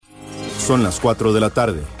Son las 4 de la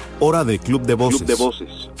tarde, hora del Club de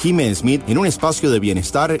Voces. Jime Smith en un espacio de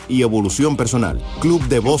bienestar y evolución personal. Club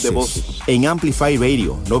de Voces. En Amplify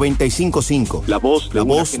Radio 95.5. La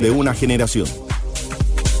voz de una generación.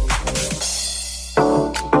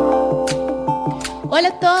 Hola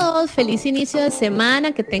a todos, feliz inicio de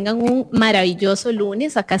semana, que tengan un maravilloso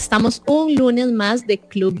lunes. Acá estamos un lunes más de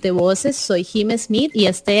Club de Voces. Soy Jime Smith y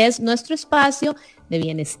este es nuestro espacio de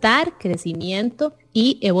bienestar, crecimiento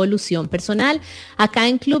y evolución personal. Acá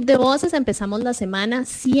en Club de Voces empezamos la semana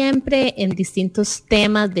siempre en distintos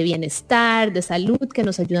temas de bienestar, de salud, que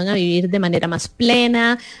nos ayudan a vivir de manera más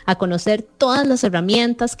plena, a conocer todas las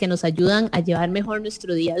herramientas que nos ayudan a llevar mejor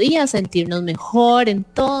nuestro día a día, a sentirnos mejor en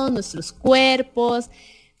todos nuestros cuerpos.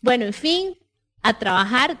 Bueno, en fin, a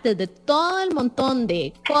trabajar desde todo el montón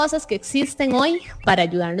de cosas que existen hoy para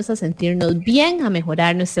ayudarnos a sentirnos bien, a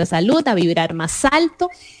mejorar nuestra salud, a vibrar más alto.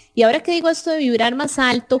 Y ahora que digo esto de vibrar más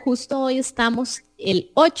alto, justo hoy estamos el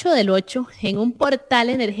 8 del 8 en un portal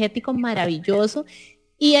energético maravilloso.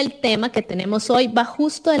 Y el tema que tenemos hoy va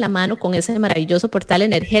justo de la mano con ese maravilloso portal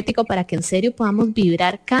energético para que en serio podamos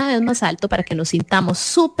vibrar cada vez más alto, para que nos sintamos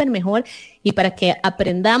súper mejor y para que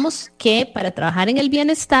aprendamos que para trabajar en el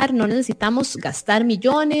bienestar no necesitamos gastar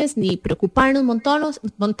millones ni preocuparnos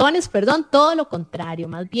montones, todo lo contrario,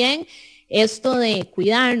 más bien esto de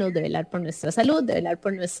cuidarnos, de velar por nuestra salud, de velar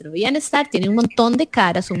por nuestro bienestar, tiene un montón de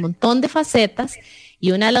caras, un montón de facetas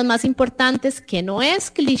y una de las más importantes que no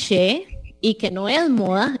es cliché y que no es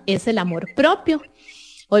moda, es el amor propio.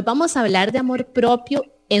 Hoy vamos a hablar de amor propio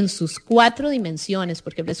en sus 4 dimensiones,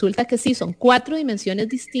 porque resulta que sí, son 4 dimensiones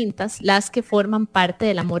distintas las que forman parte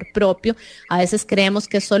del amor propio. A veces creemos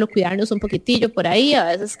que es solo cuidarnos un poquitillo por ahí, a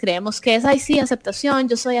veces creemos que es, ay sí, aceptación,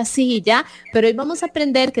 yo soy así y ya, pero hoy vamos a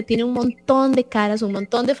aprender que tiene un montón de caras, un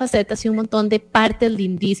montón de facetas y un montón de partes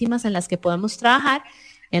lindísimas en las que podemos trabajar,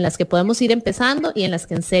 en las que podemos ir empezando y en las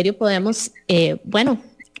que en serio podemos,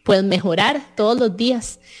 pues mejorar todos los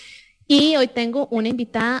días. Y hoy tengo una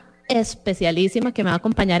invitada especialísima que me va a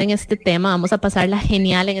acompañar en este tema. Vamos a pasarla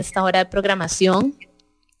genial en esta hora de programación.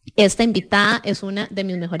 Esta invitada es una de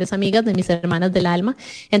mis mejores amigas, de mis hermanas del alma.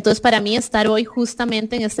 Entonces, para mí estar hoy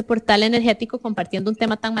justamente en este portal energético compartiendo un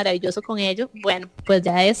tema tan maravilloso con ellos, bueno, pues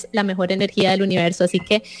ya es la mejor energía del universo. Así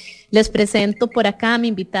que les presento por acá a mi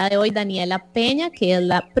invitada de hoy, Daniela Peña, que es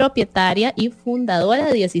la propietaria y fundadora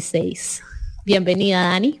de 16. Bienvenida,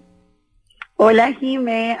 Dani. Hola,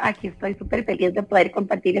 Jime. Aquí estoy súper feliz de poder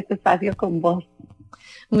compartir este espacio con vos.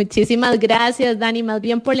 Muchísimas gracias, Dani, más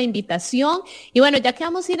bien por la invitación. Y bueno, ya que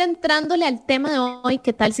vamos a ir entrándole al tema de hoy,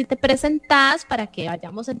 ¿qué tal si te presentás para que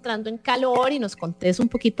vayamos entrando en calor y nos contés un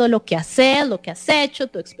poquito de lo que haces, lo que has hecho,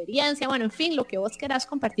 tu experiencia, bueno, en fin, lo que vos querás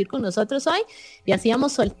compartir con nosotros hoy? Y así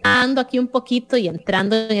vamos soltando aquí un poquito y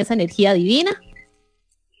entrando en esa energía divina.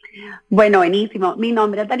 Bueno, buenísimo. Mi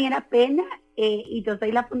nombre es Daniela Peña y yo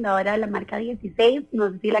soy la fundadora de la marca 16.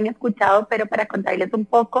 No sé si la han escuchado, pero para contarles un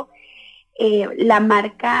poco, la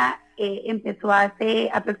marca empezó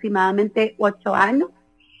hace aproximadamente 8 años.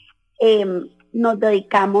 Nos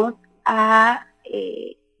dedicamos a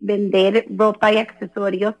vender ropa y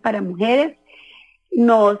accesorios para mujeres.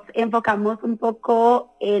 Nos enfocamos un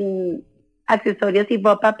poco en accesorios y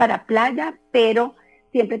ropa para playa, pero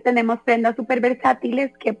siempre tenemos prendas súper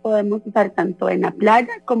versátiles que podemos usar tanto en la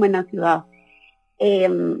playa como en la ciudad.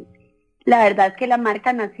 La verdad es que la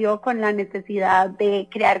marca nació con la necesidad de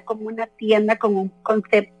crear como una tienda con un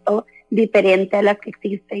concepto diferente a las que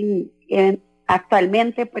existen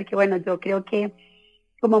actualmente, porque bueno, yo creo que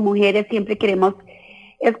como mujeres siempre queremos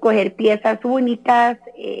escoger piezas únicas,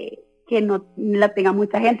 que no la tenga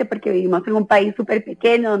mucha gente, porque vivimos en un país súper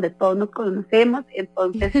pequeño donde todos nos conocemos,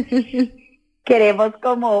 entonces queremos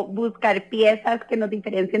como buscar piezas que nos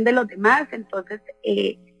diferencien de los demás. Entonces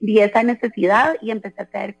vi esa necesidad y empecé a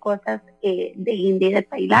traer cosas de India y de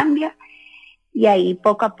Tailandia, y ahí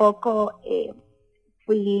poco a poco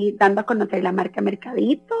fui dando a conocer la marca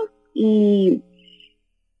Mercaditos, y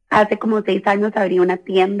hace como 6 años abrí una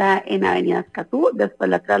tienda en Avenida Escazú, después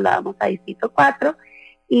la trasladamos a Distrito 4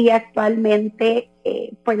 y actualmente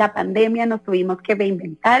por la pandemia nos tuvimos que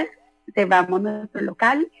reinventar, cerramos nuestro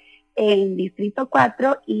local en Distrito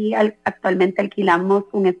 4 y actualmente alquilamos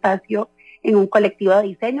un espacio en un colectivo de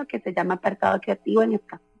diseño que se llama Apartado Creativo en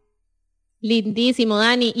Escazú. Lindísimo,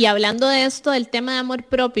 Dani. Y hablando de esto, del tema de amor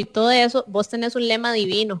propio y todo eso, vos tenés un lema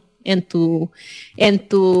divino en tu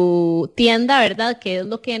tienda, ¿verdad? Que es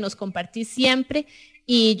lo que nos compartís siempre.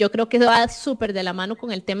 Y yo creo que va súper de la mano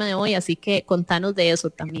con el tema de hoy, así que contanos de eso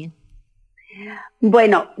también.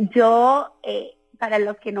 Bueno, yo, para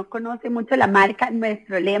los que no conocen mucho la marca,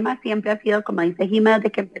 nuestro lema siempre ha sido, como dice Jimena,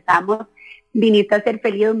 desde que empezamos, viniste a ser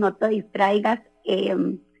feliz, no te distraigas.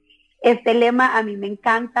 Este lema a mí me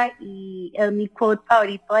encanta y es mi quote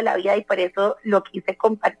favorito de la vida y por eso lo quise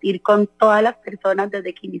compartir con todas las personas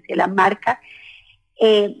desde que inicié la marca,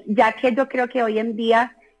 ya que yo creo que hoy en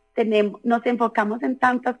día nos enfocamos en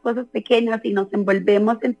tantas cosas pequeñas y nos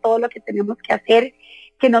envolvemos en todo lo que tenemos que hacer,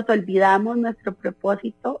 que nos olvidamos nuestro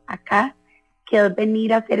propósito acá, que es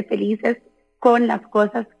venir a ser felices con las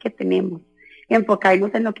cosas que tenemos, enfocarnos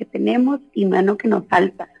en lo que tenemos y no en lo que nos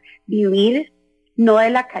falta, vivir no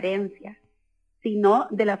de la carencia, sino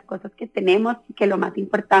de las cosas que tenemos, que lo más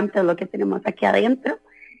importante es lo que tenemos aquí adentro,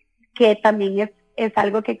 que también es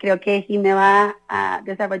algo que creo que Jimé va a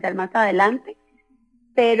desarrollar más adelante,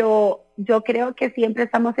 pero yo creo que siempre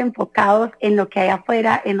estamos enfocados en lo que hay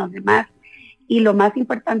afuera, en los demás, y lo más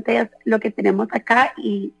importante es lo que tenemos acá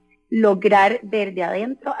y lograr ver de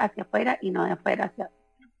adentro hacia afuera y no de afuera hacia adentro.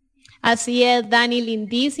 Así es, Dani,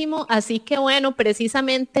 lindísimo. Así que bueno,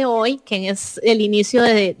 precisamente hoy, que es el inicio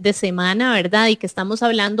de semana, ¿verdad? Y que estamos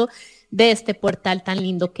hablando de este portal tan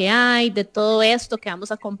lindo que hay, de todo esto que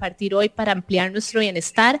vamos a compartir hoy para ampliar nuestro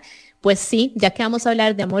bienestar. Pues sí, ya que vamos a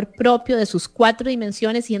hablar de amor propio, de sus 4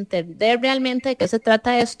 dimensiones y entender realmente de qué se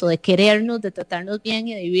trata esto, de querernos, de tratarnos bien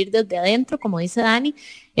y de vivir desde adentro, como dice Dani,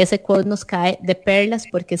 ese quote nos cae de perlas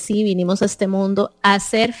porque sí, vinimos a este mundo a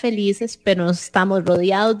ser felices, pero nos estamos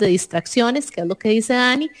rodeados de distracciones, que es lo que dice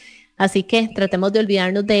Dani, así que tratemos de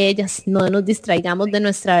olvidarnos de ellas, no nos distraigamos de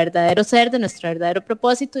nuestro verdadero ser, de nuestro verdadero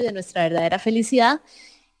propósito y de nuestra verdadera felicidad.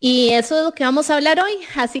 Y eso es lo que vamos a hablar hoy.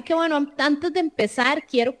 Así que bueno, antes de empezar,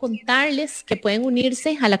 quiero contarles que pueden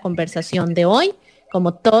unirse a la conversación de hoy.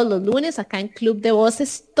 Como todos los lunes, acá en Club de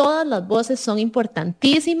Voces, todas las voces son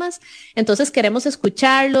importantísimas. Entonces queremos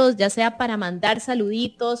escucharlos, ya sea para mandar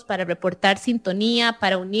saluditos, para reportar sintonía,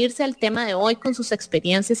 para unirse al tema de hoy con sus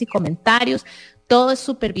experiencias y comentarios. Todo es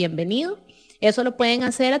súper bienvenido. Eso lo pueden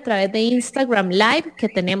hacer a través de Instagram Live, que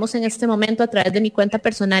tenemos en este momento a través de mi cuenta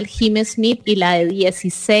personal Jime Smith y la de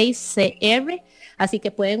 16CR. Así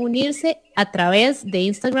que pueden unirse a través de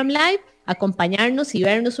Instagram Live, acompañarnos y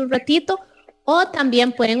vernos un ratito. O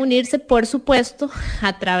también pueden unirse, por supuesto,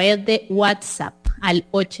 a través de WhatsApp al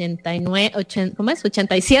 87,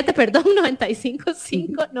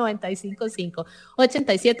 955 955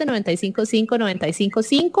 87 955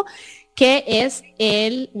 955, que es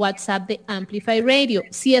el WhatsApp de Amplify Radio.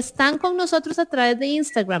 Si están con nosotros a través de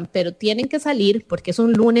Instagram, pero tienen que salir porque es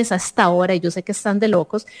un lunes a esta hora y yo sé que están de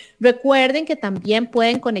locos, recuerden que también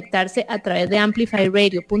pueden conectarse a través de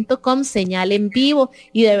amplifyradio.com, señal en vivo,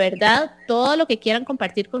 y de verdad todo lo que quieran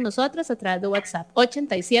compartir con nosotros a través de WhatsApp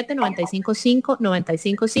 87 955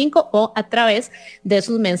 955 o a través de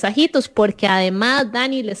sus mensajitos, porque además,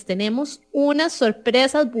 Dani, les tenemos unas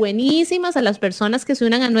sorpresas buenísimas a las personas que se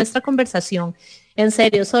unan a nuestra conversación. En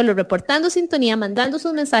serio, solo reportando sintonía, mandando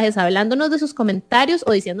sus mensajes, hablándonos de sus comentarios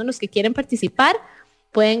o diciéndonos que quieren participar,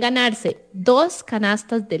 pueden ganarse 2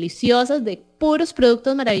 canastas deliciosas de puros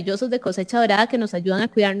productos maravillosos de cosecha dorada que nos ayudan a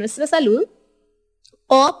cuidar nuestra salud.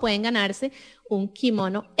 O pueden ganarse un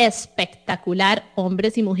kimono espectacular.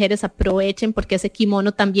 Hombres y mujeres, aprovechen porque ese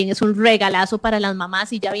kimono también es un regalazo para las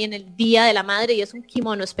mamás y ya viene el Día de la Madre y es un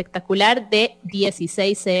kimono espectacular de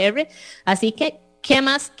 16CR. Así que, ¿qué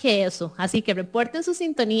más que eso? Así que reporten su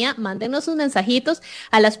sintonía, mándenos sus mensajitos.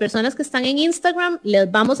 A las personas que están en Instagram,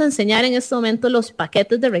 les vamos a enseñar en este momento los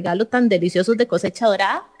paquetes de regalo tan deliciosos de cosecha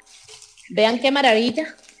dorada. Vean qué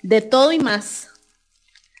maravilla, de todo y más.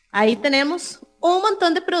 Ahí tenemos un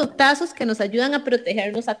montón de productazos que nos ayudan a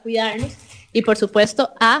protegernos, a cuidarnos y por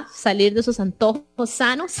supuesto a salir de esos antojos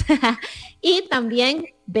sanos. Y también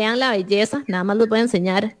vean la belleza, nada más les voy a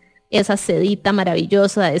enseñar esa sedita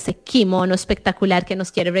maravillosa, ese kimono espectacular que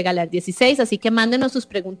nos quiere regalar 16, así que mándenos sus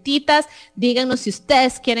preguntitas, díganos si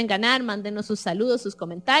ustedes quieren ganar, mándenos sus saludos, sus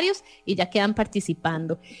comentarios y ya quedan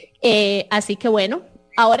participando. Así que bueno,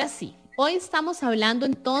 ahora sí. Hoy estamos hablando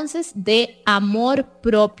entonces de amor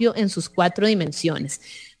propio en sus 4 dimensiones.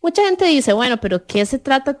 Mucha gente dice, bueno, pero ¿qué se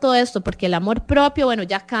trata todo esto? Porque el amor propio, bueno,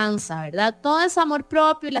 ya cansa, ¿verdad? Todo es amor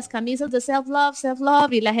propio y las camisas de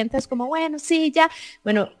self-love, y la gente es como, bueno, sí, ya.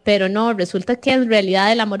 Bueno, pero no, resulta que en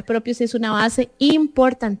realidad el amor propio sí es una base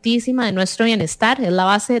importantísima de nuestro bienestar, es la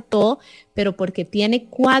base de todo, pero porque tiene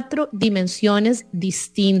 4 dimensiones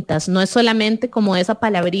distintas. No es solamente como esa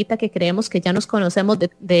palabrita que creemos que ya nos conocemos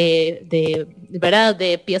 ¿verdad?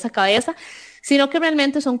 De pies a cabeza, sino que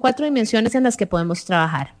realmente son 4 dimensiones en las que podemos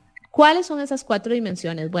trabajar. ¿Cuáles son esas 4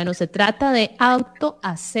 dimensiones? Bueno, se trata de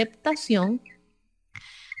autoaceptación,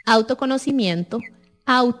 autoconocimiento,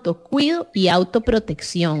 autocuido y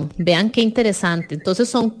autoprotección. Vean qué interesante. Entonces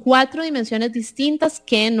son 4 dimensiones distintas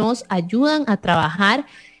que nos ayudan a trabajar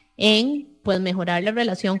en pues mejorar la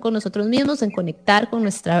relación con nosotros mismos, en conectar con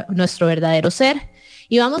nuestro verdadero ser.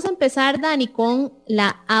 Y vamos a empezar, Dani, con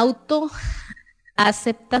la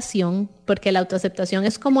autoaceptación, porque la autoaceptación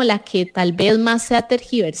es como la que tal vez más se ha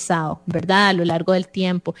tergiversado, ¿verdad? A lo largo del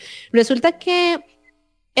tiempo. Resulta que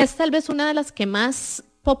es tal vez una de las que más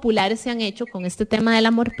populares se han hecho con este tema del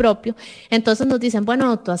amor propio. Entonces nos dicen, bueno,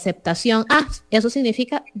 autoaceptación, eso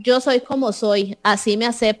significa yo soy como soy, así me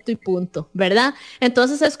acepto y punto, ¿verdad?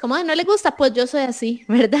 Entonces es como, no le gusta, pues yo soy así,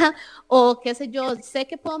 ¿verdad? O qué sé yo, sé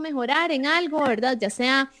que puedo mejorar en algo, ¿verdad? Ya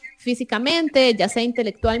sea físicamente, ya sea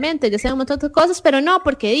intelectualmente, ya sea un montón de cosas, pero no,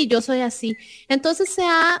 porque yo soy así. Entonces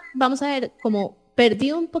vamos a ver, como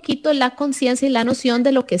perdido un poquito la conciencia y la noción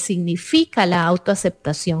de lo que significa la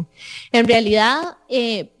autoaceptación. En realidad,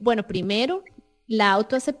 bueno, primero, la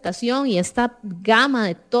autoaceptación y esta gama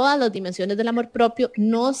de todas las dimensiones del amor propio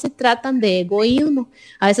no se tratan de egoísmo.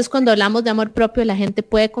 A veces cuando hablamos de amor propio, la gente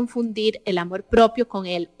puede confundir el amor propio con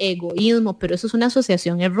el egoísmo, pero eso es una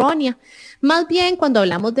asociación errónea. Más bien, cuando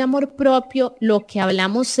hablamos de amor propio, lo que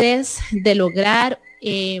hablamos es de lograr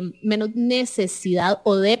menos necesidad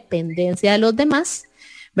o dependencia de los demás,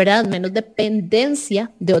 ¿verdad? Menos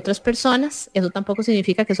dependencia de otras personas. Eso tampoco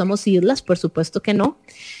significa que somos islas, por supuesto que no.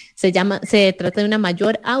 Se trata de una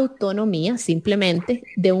mayor autonomía, simplemente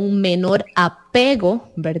de un menor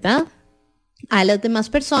apego, ¿verdad?, a las demás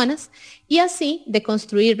personas, y así de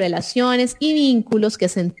construir relaciones y vínculos que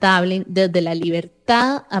se entablen desde la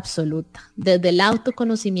libertad absoluta, desde el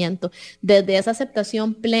autoconocimiento, desde esa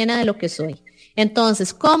aceptación plena de lo que soy.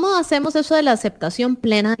 Entonces, ¿cómo hacemos eso de la aceptación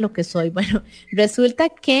plena de lo que soy? Bueno, resulta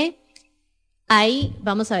que hay,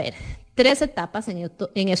 vamos a ver, 3 etapas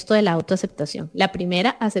en esto de la autoaceptación. La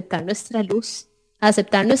primera, aceptar nuestra luz.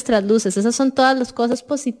 Aceptar nuestras luces, esas son todas las cosas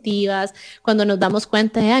positivas, cuando nos damos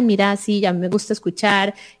cuenta de, mira, sí, ya me gusta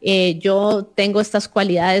escuchar, yo tengo estas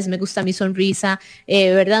cualidades, me gusta mi sonrisa,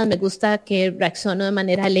 ¿verdad? Me gusta que reacciono de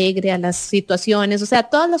manera alegre a las situaciones, o sea,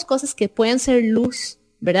 todas las cosas que pueden ser luz,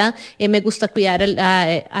 ¿verdad? Me gusta cuidar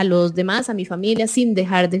a los demás, a mi familia, sin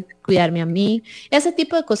dejar de cuidarme a mí. Ese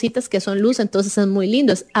tipo de cositas que son luz, entonces es muy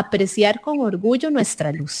lindo, es apreciar con orgullo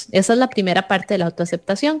nuestra luz. Esa es la primera parte de la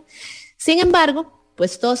autoaceptación. Sin embargo,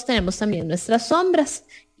 pues todos tenemos también nuestras sombras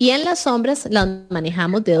y en las sombras las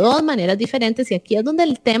manejamos de 2 maneras diferentes y aquí es donde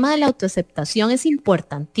el tema de la autoaceptación es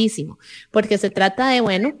importantísimo porque se trata de,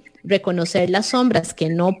 bueno, reconocer las sombras que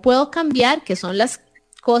no puedo cambiar, que son las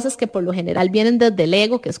cosas que por lo general vienen desde el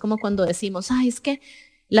ego, que es como cuando decimos, es que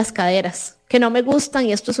las caderas, que no me gustan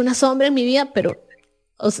y esto es una sombra en mi vida, pero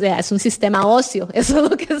o sea, es un sistema óseo, eso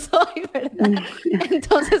es lo que soy, ¿verdad?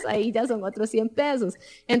 Entonces ahí ya son otros 100 pesos.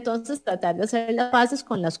 Entonces tratar de hacer las paces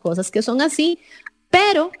con las cosas que son así,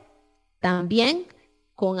 pero también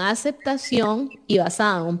con aceptación y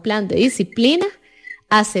basada en un plan de disciplina,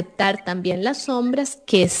 aceptar también las sombras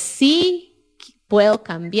que sí puedo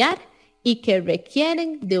cambiar y que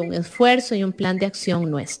requieren de un esfuerzo y un plan de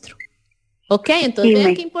acción nuestro. Ok, entonces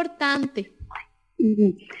vean qué importante.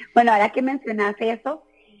 Bueno, ahora que mencionas eso,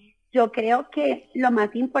 yo creo que lo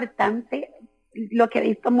más importante, lo que he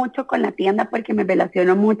visto mucho con la tienda, porque me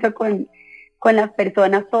relaciono mucho con las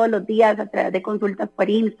personas todos los días a través de consultas por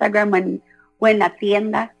Instagram o en la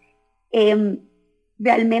tienda,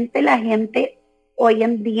 realmente la gente hoy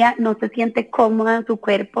en día no se siente cómoda en su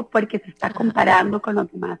cuerpo porque se está comparando con los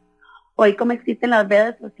demás. Hoy como existen las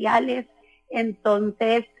redes sociales,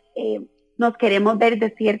 entonces nos queremos ver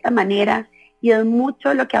de cierta manera y es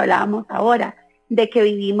mucho lo que hablábamos ahora, de que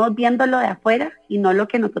vivimos viendo lo de afuera y no lo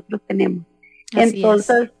que nosotros tenemos.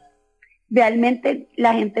 Entonces, realmente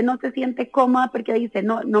la gente no se siente cómoda porque dice,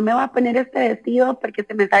 no me voy a poner este vestido porque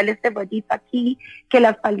se me sale este bollito aquí, que la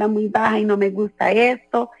espalda muy baja y no me gusta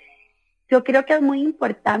esto. Yo creo que es muy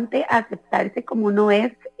importante aceptarse como uno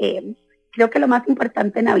es. Creo que lo más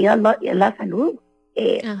importante en la vida es la salud.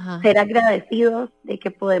 Ser agradecidos de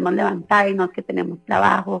que podemos levantarnos, que tenemos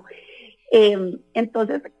trabajo.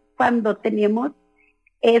 Entonces, cuando tenemos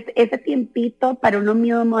ese tiempito para uno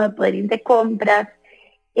mismo de poder ir de compras,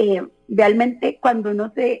 realmente cuando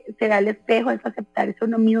uno se da al espejo es aceptarse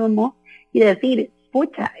uno mismo y decir,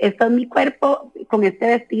 pucha, esto es mi cuerpo, con este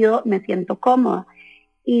vestido me siento cómoda.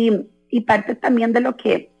 Y parte también de lo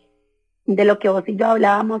que vos y yo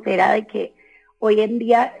hablábamos era de que hoy en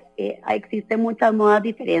día existen muchas modas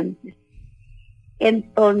diferentes.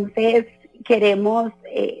 Entonces queremos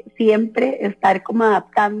siempre estar como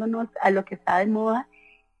adaptándonos a lo que está de moda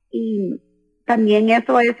y también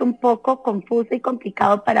eso es un poco confuso y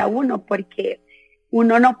complicado para uno porque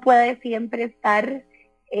uno no puede siempre estar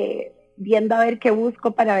viendo a ver qué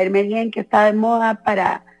busco para verme bien, qué está de moda,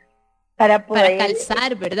 para para poder... Para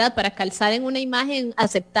calzar, ¿verdad? Para calzar en una imagen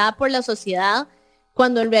aceptada por la sociedad,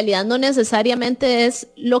 cuando en realidad no necesariamente es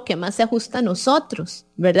lo que más se ajusta a nosotros,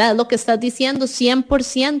 ¿verdad? Es lo que estás diciendo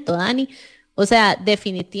 100%, Dani. O sea,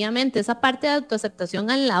 definitivamente esa parte de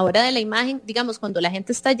autoaceptación a la hora de la imagen, digamos, cuando la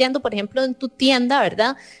gente está yendo, por ejemplo, en tu tienda,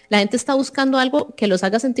 ¿verdad? La gente está buscando algo que los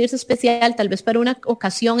haga sentirse especial, tal vez para una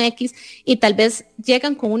ocasión X, y tal vez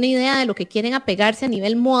llegan con una idea de lo que quieren apegarse a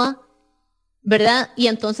nivel moda, ¿verdad? Y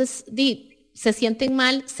entonces se sienten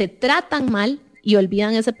mal, se tratan mal y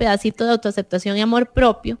olvidan ese pedacito de autoaceptación y amor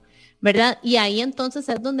propio, ¿verdad? Y ahí entonces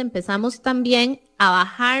es donde empezamos también a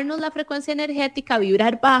bajarnos la frecuencia energética, a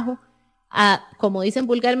vibrar bajo, a, como dicen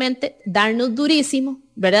vulgarmente, darnos durísimo,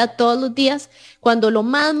 ¿verdad? Todos los días, cuando lo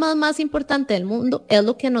más importante del mundo es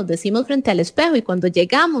lo que nos decimos frente al espejo, y cuando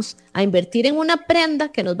llegamos a invertir en una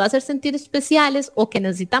prenda que nos va a hacer sentir especiales o que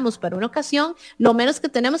necesitamos para una ocasión, lo menos que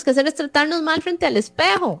tenemos que hacer es tratarnos mal frente al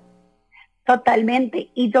espejo.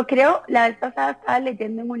 Totalmente. Y yo creo, la vez pasada estaba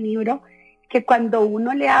leyendo en un libro que cuando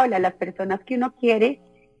uno le habla a las personas que uno quiere,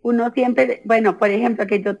 uno siempre, bueno, por ejemplo,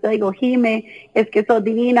 que yo te digo, Jime, es que sos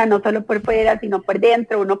divina, no solo por fuera, sino por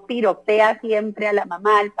dentro, uno piropea siempre a la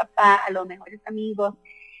mamá, al papá, a los mejores amigos.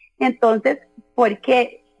 Entonces,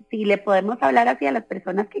 porque si le podemos hablar así a las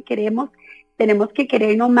personas que queremos, tenemos que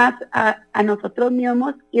querernos más a nosotros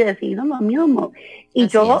mismos y decirnos lo mismo. Y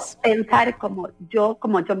así yo es. Pensar como yo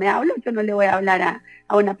me hablo, yo no le voy a hablar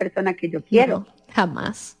a una persona que yo quiero. No,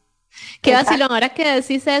 jamás. Qué vacilón, ahora que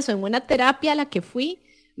decís eso, en una terapia a la que fui,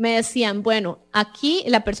 me decían, bueno, aquí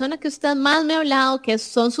la persona que usted más me ha hablado, que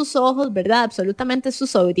son sus ojos, ¿verdad? Absolutamente es su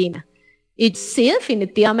sobrina. Y sí,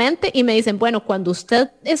 definitivamente. Y me dicen, bueno, cuando usted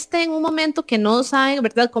esté en un momento que no sabe,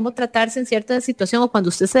 ¿verdad?, cómo tratarse en cierta situación, o cuando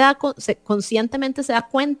usted conscientemente se da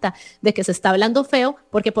cuenta de que se está hablando feo,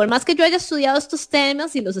 porque por más que yo haya estudiado estos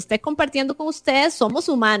temas y los esté compartiendo con ustedes, somos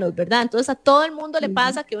humanos, ¿verdad? Entonces a todo el mundo le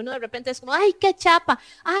pasa que uno de repente es como, ay, qué chapa,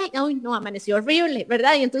 ay, no, amaneció horrible,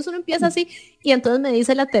 ¿verdad? Y entonces uno empieza así, y entonces me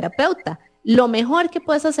dice la terapeuta, lo mejor que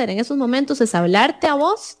puedes hacer en esos momentos es hablarte a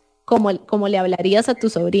vos como le hablarías a tu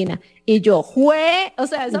sobrina. Y yo, o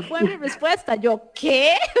sea, esa fue mi respuesta. Yo,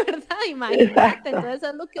 ¿qué? ¿Verdad? Imagínate. Entonces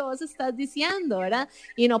es lo que vos estás diciendo, ¿verdad?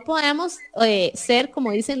 Y no podemos ser,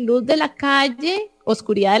 como dicen, luz de la calle,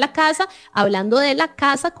 oscuridad de la casa, hablando de la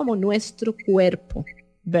casa como nuestro cuerpo,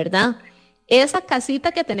 ¿verdad? Esa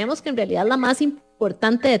casita que tenemos, que en realidad es la más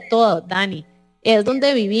importante de todo, Dani, es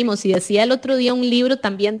donde vivimos. Y decía el otro día un libro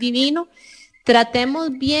también divino, tratemos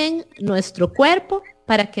bien nuestro cuerpo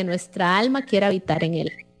para que nuestra alma quiera habitar en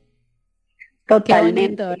él.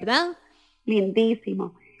 Totalmente. Qué bonito, ¿verdad?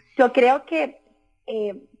 Lindísimo. Yo creo que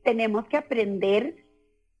tenemos que aprender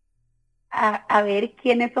a ver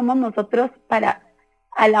quiénes somos nosotros para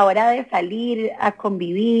a la hora de salir, a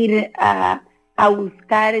convivir, a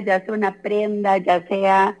buscar, ya sea una prenda, ya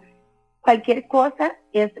sea cualquier cosa,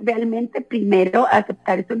 es realmente primero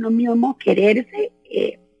aceptarse uno mismo, quererse,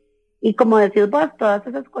 y como decís vos, todas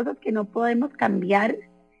esas cosas que no podemos cambiar,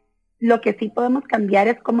 lo que sí podemos cambiar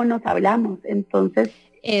es cómo nos hablamos. Entonces,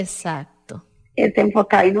 exacto, es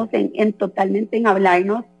enfocarnos en totalmente en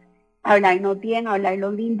hablarnos bien,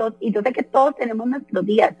 hablarnos lindos. Y yo sé que todos tenemos nuestros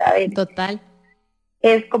días, ¿sabes? Total.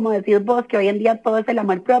 Es como decís vos, que hoy en día todo es el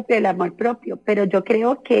amor propio, pero yo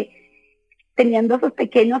creo que teniendo esos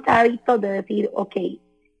pequeños hábitos de decir, ok,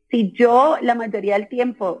 si yo la mayoría del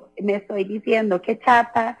tiempo me estoy diciendo que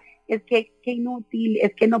chata, es que inútil,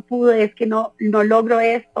 es que no pude, es que no logro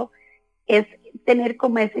esto, es tener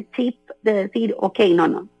como ese chip de decir, ok,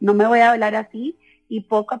 no me voy a hablar así, y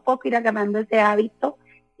poco a poco ir agarrando ese hábito,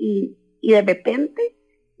 y de repente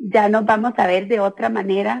ya nos vamos a ver de otra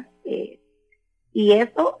manera, y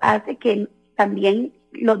eso hace que también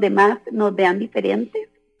los demás nos vean diferentes.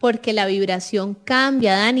 Porque la vibración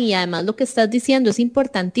cambia, Dani, y además lo que estás diciendo es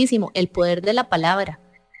importantísimo, el poder de la palabra,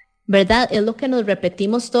 ¿verdad? Es lo que nos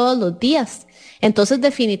repetimos todos los días. Entonces,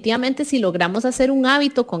 definitivamente, si logramos hacer un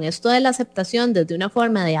hábito con esto de la aceptación desde una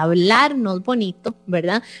forma de hablarnos bonito,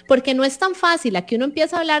 ¿verdad? Porque no es tan fácil. Aquí uno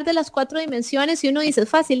empieza a hablar de las 4 dimensiones y uno dice, es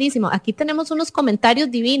facilísimo. Aquí tenemos unos comentarios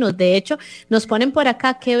divinos. De hecho, nos ponen por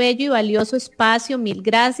acá, qué bello y valioso espacio. Mil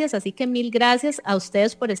gracias. Así que mil gracias a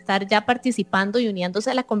ustedes por estar ya participando y uniéndose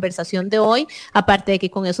a la conversación de hoy. Aparte de que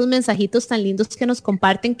con esos mensajitos tan lindos que nos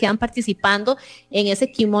comparten, quedan participando en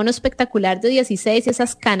ese kimono espectacular de 16 y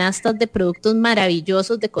esas canastas de productos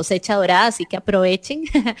maravillosos de cosecha dorada, así que aprovechen.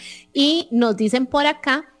 Y nos dicen por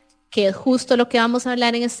acá que es justo lo que vamos a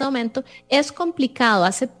hablar en este momento, es complicado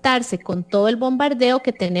aceptarse con todo el bombardeo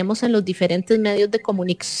que tenemos en los diferentes medios de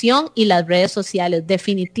comunicación y las redes sociales.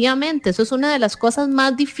 Definitivamente, eso es una de las cosas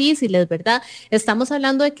más difíciles, ¿verdad? Estamos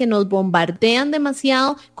hablando de que nos bombardean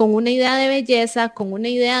demasiado con una idea de belleza, con una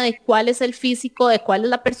idea de cuál es el físico, de cuál es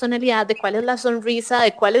la personalidad, de cuál es la sonrisa,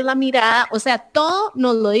 de cuál es la mirada, o sea, todo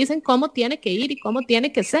nos lo dicen cómo tiene que ir y cómo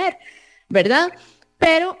tiene que ser, ¿verdad?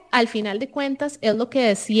 Pero al final de cuentas es lo que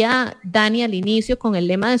decía Dani al inicio con el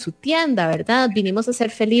lema de su tienda, ¿verdad? Vinimos a ser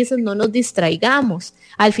felices, no nos distraigamos.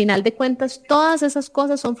 Al final de cuentas, todas esas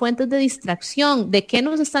cosas son fuentes de distracción. ¿De qué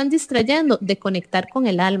nos están distrayendo? De conectar con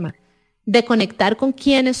el alma, de conectar con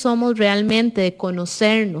quiénes somos realmente, de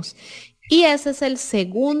conocernos. Y ese es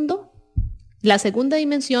la segunda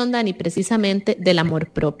dimensión, Dani, precisamente del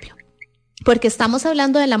amor propio. Porque estamos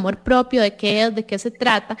hablando del amor propio, de qué es, de qué se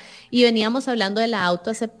trata, y veníamos hablando de la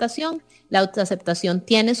autoaceptación. La autoaceptación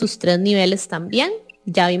tiene sus 3 niveles también.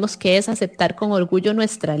 Ya vimos que es aceptar con orgullo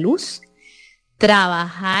nuestra luz,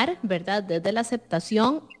 trabajar, ¿verdad?, desde la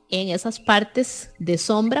aceptación en esas partes de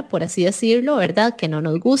sombra, por así decirlo, ¿verdad?, que no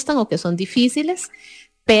nos gustan o que son difíciles,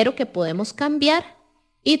 pero que podemos cambiar,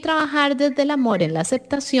 y trabajar desde el amor en la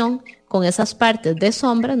aceptación con esas partes de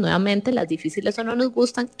sombra, nuevamente las difíciles o no nos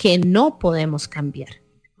gustan, que no podemos cambiar,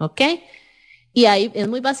 ¿ok? Y ahí es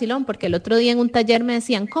muy vacilón porque el otro día en un taller me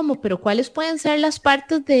decían, ¿cómo? ¿Pero cuáles pueden ser las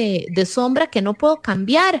partes de sombra que no puedo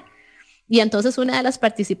cambiar? Y entonces una de las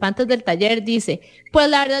participantes del taller dice, pues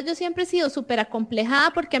la verdad yo siempre he sido súper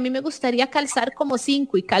acomplejada porque a mí me gustaría calzar como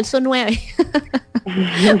 5 y calzo 9.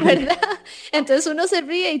 ¿Verdad? Entonces uno se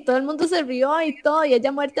ríe y todo el mundo se rió y todo, y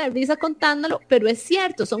ella muerta de risa contándolo, pero es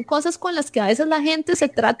cierto, son cosas con las que a veces la gente se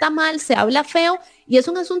trata mal, se habla feo, y es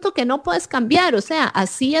un asunto que no puedes cambiar. O sea,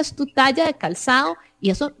 así es tu talla de calzado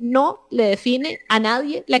y eso no le define a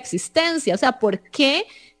nadie la existencia. O sea, ¿por qué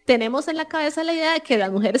tenemos en la cabeza la idea de que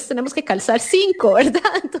las mujeres tenemos que calzar 5, ¿verdad?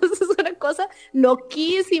 Entonces es una cosa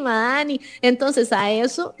loquísima, Dani. Entonces a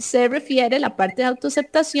eso se refiere la parte de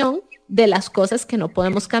autoaceptación de las cosas que no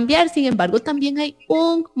podemos cambiar. Sin embargo, también hay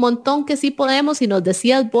un montón que sí podemos, y nos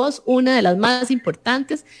decías vos, una de las más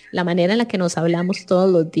importantes, la manera en la que nos hablamos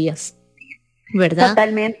todos los días, ¿verdad?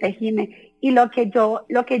 Totalmente, Jimé. Y lo que yo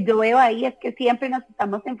veo ahí es que siempre nos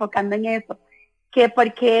estamos enfocando en eso, que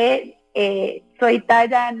porque soy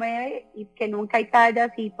talla 9 y que nunca hay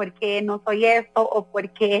tallas, y por qué no soy esto, o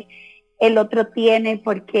por qué el otro tiene,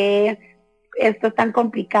 por qué esto es tan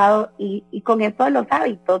complicado, y con eso de los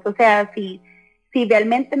hábitos. O sea, si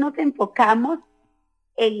realmente nos enfocamos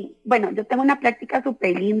en, bueno, yo tengo una práctica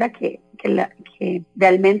súper linda que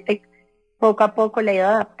realmente poco a poco la he ido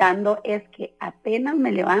adaptando, es que apenas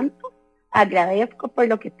me levanto, agradezco por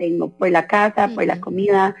lo que tengo, por la casa, por la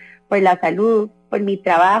comida, por la salud, por mi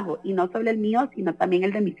trabajo, y no solo el mío, sino también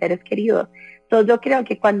el de mis seres queridos. Entonces yo creo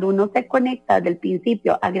que cuando uno se conecta desde el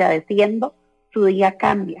principio agradeciendo, su día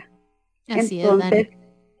cambia. Así entonces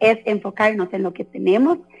es enfocarnos en lo que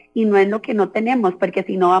tenemos y no en lo que no tenemos, porque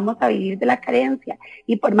si no vamos a vivir de la carencia,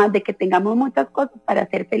 y por más de que tengamos muchas cosas para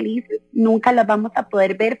ser felices, nunca las vamos a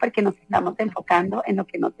poder ver porque nos estamos enfocando en lo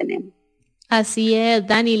que no tenemos. Así es,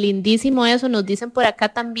 Dani, lindísimo eso. Nos dicen por acá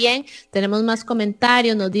también, tenemos más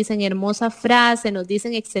comentarios, nos dicen hermosa frase, nos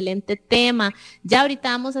dicen excelente tema. Ya ahorita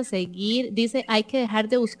vamos a seguir. Dice, hay que dejar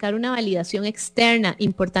de buscar una validación externa,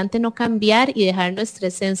 importante no cambiar y dejar nuestra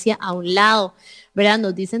esencia a un lado, ¿verdad?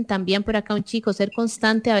 Nos dicen también por acá un chico, ser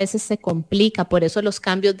constante a veces se complica, por eso los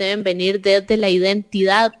cambios deben venir desde la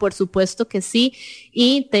identidad, por supuesto que sí.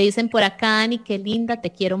 Y te dicen por acá, Dani, qué linda,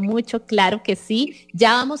 te quiero mucho, claro que sí.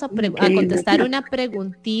 Ya vamos a contestar una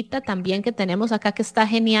preguntita también que tenemos acá que está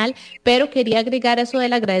genial, pero quería agregar eso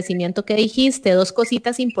del agradecimiento que dijiste, 2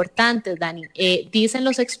 cositas importantes, Dani. Dicen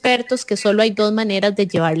los expertos que solo hay 2 maneras de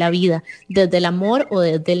llevar la vida, desde el amor o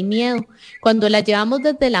desde el miedo. Cuando la llevamos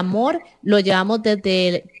desde el amor, lo llevamos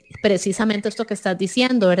desde precisamente esto que estás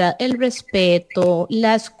diciendo, ¿verdad? El respeto,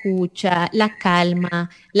 la escucha, la calma,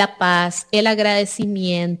 la paz, el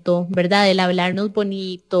agradecimiento, ¿verdad? El hablarnos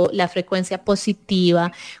bonito, la frecuencia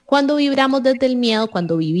positiva. Cuando vibramos desde el miedo,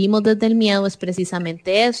 cuando vivimos desde el miedo, es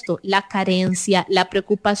precisamente esto, la carencia, la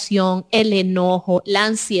preocupación, el enojo, la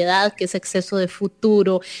ansiedad, que es exceso de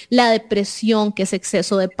futuro, la depresión, que es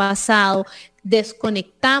exceso de pasado.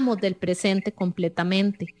 Desconectamos del presente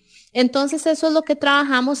completamente. Entonces eso es lo que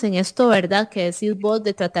trabajamos en esto, ¿verdad? Que decís vos,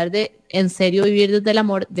 de tratar de en serio vivir desde el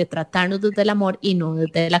amor, de tratarnos desde el amor y no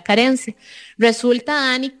desde la carencia. Resulta,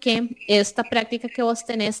 Dani, que esta práctica que vos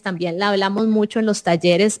tenés también la hablamos mucho en los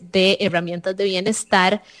talleres de herramientas de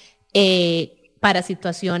bienestar para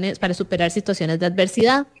superar situaciones de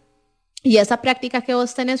adversidad. Y esa práctica que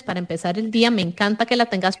vos tenés para empezar el día, me encanta que la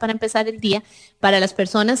tengas para empezar el día. Para las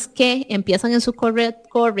personas que empiezan en su corre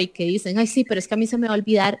y que dicen, ay sí, pero es que a mí se me va a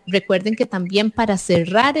olvidar, recuerden que también para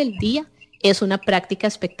cerrar el día es una práctica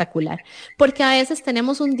espectacular, porque a veces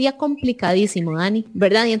tenemos un día complicadísimo, Dani,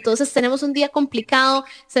 ¿verdad? Y entonces tenemos un día complicado,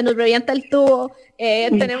 se nos revienta el tubo,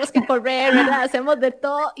 tenemos que correr, ¿verdad? Hacemos de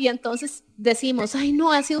todo y entonces decimos, ay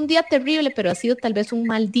no, ha sido un día terrible, pero ha sido tal vez un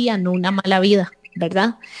mal día, no una mala vida,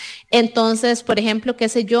 ¿verdad? Entonces, por ejemplo, qué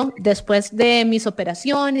sé yo, después de mis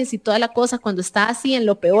operaciones y toda la cosa, cuando estaba así en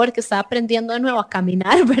lo peor, que estaba aprendiendo de nuevo a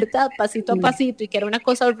caminar, ¿verdad? Pasito a pasito y que era una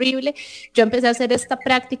cosa horrible, yo empecé a hacer esta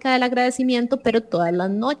práctica del agradecimiento, pero todas las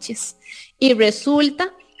noches. Y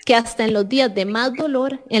resulta que hasta en los días de más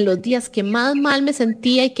dolor, en los días que más mal me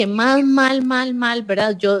sentía y que más mal,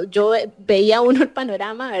 ¿verdad? Yo veía uno el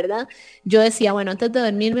panorama, ¿verdad? Yo decía, bueno, antes de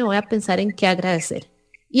dormir me voy a pensar en qué agradecer.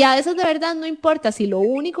 Y a veces de verdad no importa si lo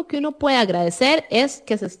único que uno puede agradecer es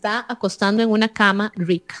que se está acostando en una cama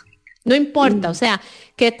rica. No importa, o sea,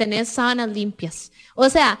 que tenés sábanas limpias. O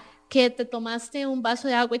sea, que te tomaste un vaso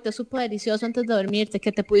de agua y te supo delicioso antes de dormirte,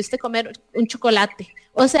 que te pudiste comer un chocolate.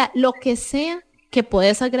 O sea, lo que sea que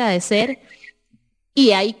puedes agradecer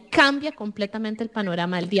y ahí cambia completamente el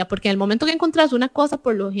panorama del día. Porque en el momento que encontrás una cosa,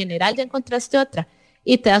 por lo general ya encontraste otra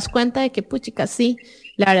y te das cuenta de que, puchica, sí,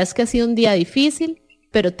 la verdad es que ha sido un día difícil,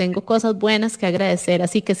 pero tengo cosas buenas que agradecer.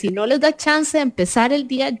 Así que si no les da chance de empezar el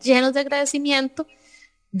día llenos de agradecimiento,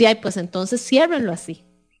 de ahí pues entonces ciérrenlo así.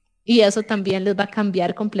 Y eso también les va a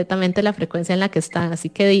cambiar completamente la frecuencia en la que están. Así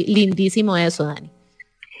que lindísimo eso, Dani.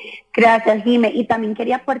 Gracias, Jime. Y también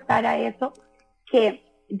quería aportar a eso que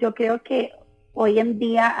yo creo que hoy en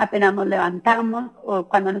día apenas nos levantamos o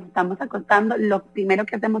cuando nos estamos acostando, lo primero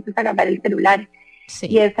que hacemos es agarrar el celular. Sí.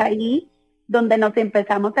 Y es ahí donde nos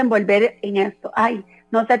empezamos a envolver en esto. Ay,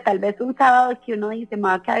 no sé, tal vez un sábado que uno dice, me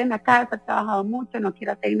voy a quedar en la casa, he trabajado mucho, no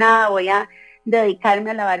quiero hacer nada, voy a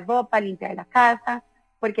dedicarme a lavar ropa, a limpiar la casa,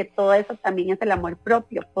 porque todo eso también es el amor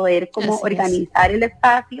propio, poder como organizar el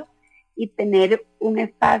espacio y tener un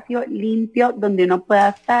espacio limpio donde uno pueda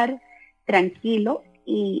estar tranquilo.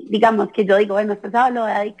 Y digamos que yo digo, bueno, este sábado lo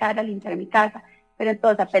voy a dedicar a limpiar mi casa, pero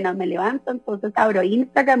entonces apenas me levanto, entonces abro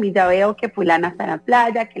Instagram y ya veo que fulana está en la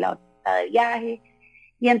playa, que la otra está de viaje,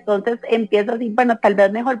 y entonces empiezo así, bueno, tal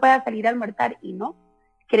vez mejor voy a salir a almorzar, y no,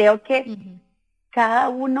 creo que cada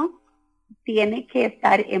uno tiene que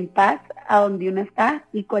estar en paz a donde uno está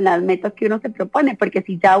y con las metas que uno se propone, porque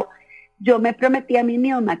si ya yo me prometí a mí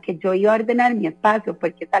misma que yo iba a ordenar mi espacio,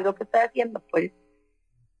 porque es algo que estoy haciendo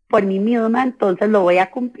por mí misma, entonces lo voy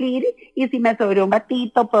a cumplir, y si me sobró un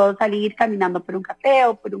ratito, puedo salir caminando por un café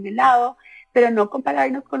o por un helado, pero no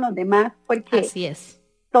compararnos con los demás, porque así es.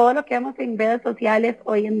 Todo lo que vemos en redes sociales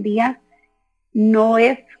hoy en día no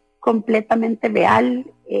es completamente real,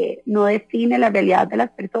 no define la realidad de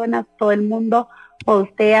las personas, todo el mundo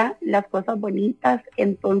postea las cosas bonitas,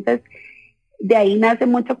 entonces de ahí nace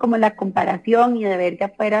mucho como la comparación y de ver de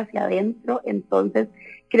afuera hacia adentro, entonces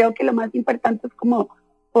creo que lo más importante es como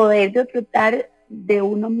poder disfrutar de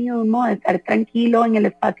uno mismo, de estar tranquilo en el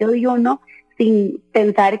espacio de uno, sin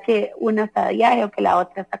pensar que una está de viaje o que la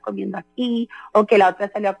otra está comiendo aquí o que la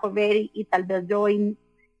otra salió a comer y tal vez yo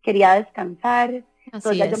quería descansar,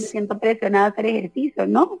 entonces yo me siento presionada a hacer ejercicio,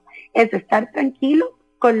 ¿no? Es estar tranquilo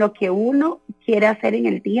con lo que uno quiere hacer en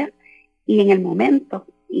el día y en el momento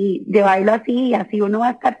y llevarlo así y así uno va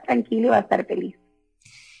a estar tranquilo y va a estar feliz.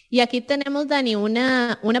 Y aquí tenemos, Dani,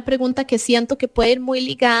 una pregunta que siento que puede ir muy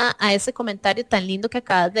ligada a ese comentario tan lindo que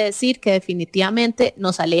acabas de decir, que definitivamente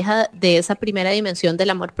nos aleja de esa primera dimensión del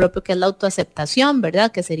amor propio, que es la autoaceptación,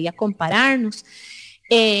 ¿verdad? Que sería compararnos.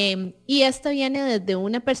 Y esta viene desde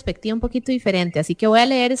una perspectiva un poquito diferente, así que voy a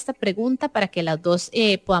leer esta pregunta para que las dos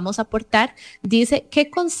podamos aportar. Dice, ¿qué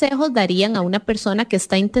consejos darían a una persona que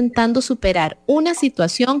está intentando superar una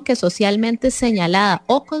situación que socialmente es señalada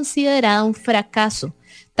o considerada un fracaso,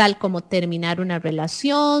 tal como terminar una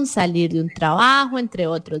relación, salir de un trabajo, entre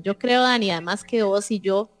otros? Yo creo, Dani, además que vos y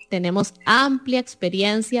yo tenemos amplia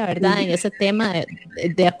experiencia, ¿verdad?, en ese tema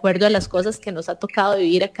de acuerdo a las cosas que nos ha tocado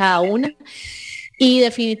vivir a cada una. Y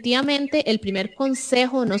definitivamente el primer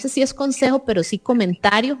consejo, no sé si es consejo, pero sí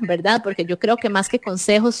comentario, ¿verdad? Porque yo creo que más que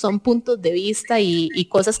consejos son puntos de vista y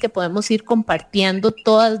cosas que podemos ir compartiendo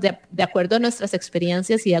todas de acuerdo a nuestras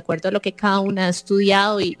experiencias y de acuerdo a lo que cada una ha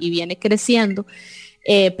estudiado y viene creciendo.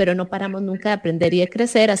 Pero no paramos nunca de aprender y de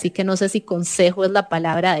crecer, así que no sé si consejo es la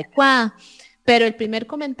palabra adecuada. Pero el primer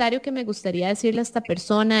comentario que me gustaría decirle a esta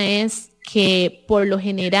persona es que por lo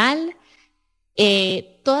general,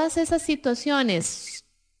 todas esas situaciones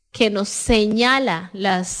que nos señala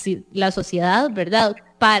la sociedad, ¿verdad?,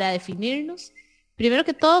 para definirnos, primero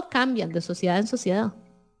que todo cambian de sociedad en sociedad,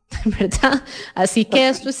 ¿verdad? Así que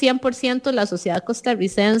esto es 100% la sociedad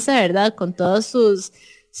costarricense, ¿verdad? Con todos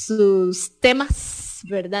sus temas,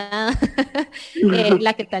 ¿verdad?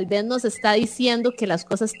 La que tal vez nos está diciendo que las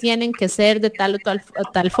cosas tienen que ser de tal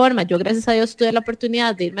o tal forma. Yo, gracias a Dios, tuve la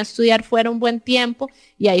oportunidad de irme a estudiar fuera un buen tiempo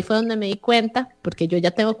y ahí fue donde me di cuenta, porque yo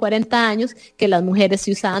ya tengo 40 años, que las mujeres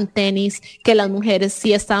sí usaban tenis, que las mujeres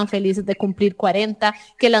sí estaban felices de cumplir 40,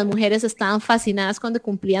 que las mujeres estaban fascinadas cuando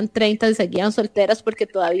cumplían 30 y seguían solteras porque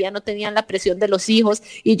todavía no tenían la presión de los hijos.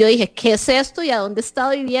 Y yo dije, ¿qué es esto? ¿Y a dónde he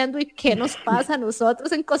estado viviendo? ¿Y qué nos pasa a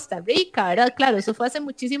nosotros en Costa Rica? ¿Verdad? Claro, eso fue hace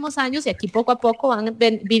muchísimos años y aquí poco a poco van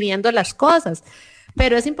viniendo las cosas.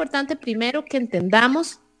 Pero es importante primero que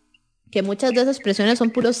entendamos que muchas de esas presiones son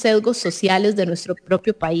puros sesgos sociales de nuestro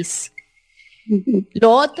propio país.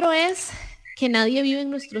 Lo otro es que nadie vive en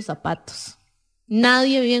nuestros zapatos.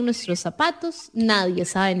 Nadie vive en nuestros zapatos, nadie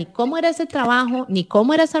sabe ni cómo era ese trabajo, ni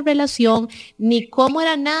cómo era esa relación, ni cómo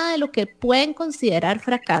era nada de lo que pueden considerar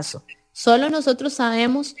fracaso. Solo nosotros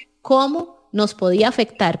sabemos cómo nos podía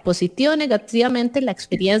afectar positivo o negativamente la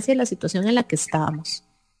experiencia y la situación en la que estábamos.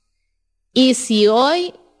 Y si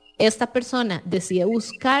hoy esta persona decide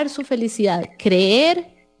buscar su felicidad,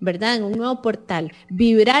 creer, ¿verdad?, en un nuevo portal,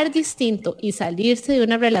 vibrar distinto y salirse de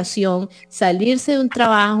una relación, salirse de un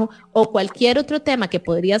trabajo o cualquier otro tema que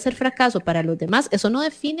podría ser fracaso para los demás, eso no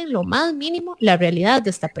define en lo más mínimo la realidad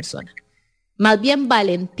de esta persona. Más bien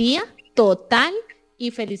valentía total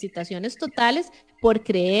y felicitaciones totales por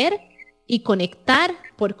creer y conectar,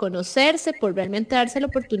 por conocerse, por realmente darse la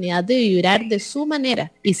oportunidad de vibrar de su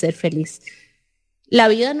manera y ser feliz. La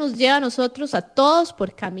vida nos lleva a nosotros, a todos,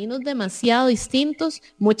 por caminos demasiado distintos.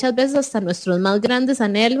 Muchas veces hasta nuestros más grandes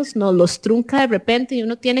anhelos nos los trunca de repente y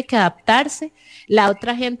uno tiene que adaptarse. La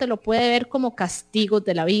otra gente lo puede ver como castigos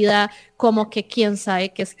de la vida, como que quién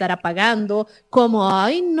sabe qué estará pagando, como,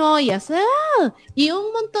 ay no, y hace, y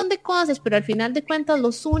un montón de cosas, pero al final de cuentas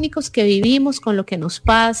los únicos que vivimos con lo que nos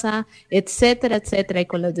pasa, etcétera, etcétera, y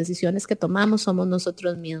con las decisiones que tomamos somos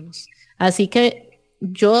nosotros mismos. Así que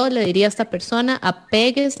yo le diría a esta persona,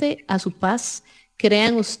 apéguese a su paz, crea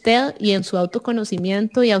en usted y en su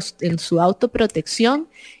autoconocimiento y en su autoprotección,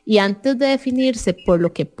 y antes de definirse por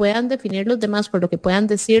lo que puedan definir los demás, por lo que puedan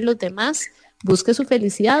decir los demás, busque su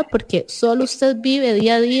felicidad, porque solo usted vive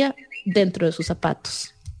día a día dentro de sus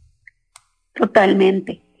zapatos.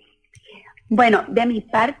 Totalmente. Bueno, de mi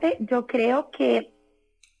parte, yo creo que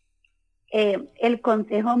el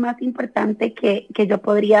consejo más importante que yo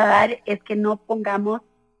podría dar es que no pongamos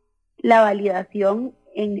la validación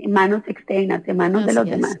en manos externas, en manos de los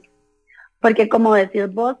demás. Porque como decís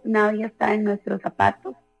vos, nadie está en nuestros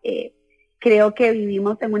zapatos. Creo que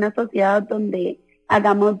vivimos en una sociedad donde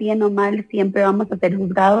hagamos bien o mal, siempre vamos a ser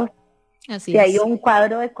juzgados. Si hay un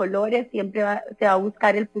cuadro de colores, siempre se va a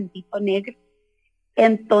buscar el puntito negro.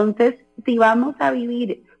 Entonces, si vamos a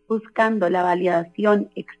vivir buscando la validación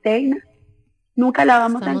externa, nunca la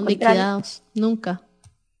vamos a encontrar. Liquidados.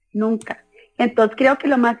 Nunca. Entonces creo que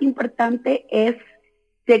lo más importante es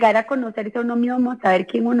llegar a conocerse a uno mismo, saber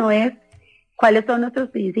quién uno es, cuáles son nuestros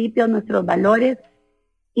principios, nuestros valores,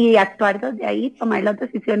 y actuar desde ahí, tomar las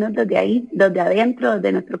decisiones desde ahí, desde adentro,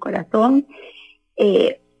 desde nuestro corazón,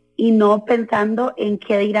 y no pensando en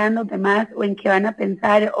qué dirán los demás, o en qué van a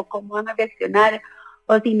pensar, o cómo van a reaccionar,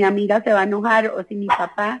 o si mi amiga se va a enojar, o si mi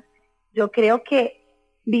papá. Yo creo que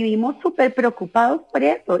vivimos súper preocupados por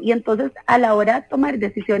eso, y entonces a la hora de tomar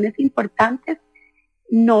decisiones importantes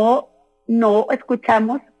no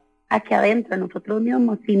escuchamos hacia adentro nosotros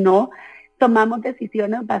mismos, sino tomamos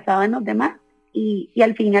decisiones basadas en los demás, y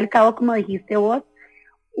al fin y al cabo, como dijiste vos,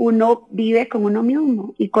 uno vive con uno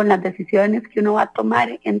mismo y con las decisiones que uno va a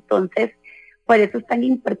tomar. Entonces por eso es tan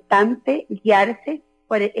importante guiarse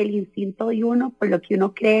por el instinto de uno, por lo que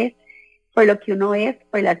uno cree, por lo que uno es,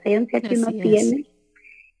 por la esencia que uno tiene.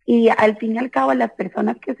 Y al fin y al cabo, las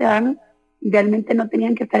personas que se van realmente no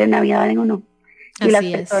tenían que estar en la vida de uno. Y las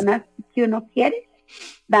personas que uno quiere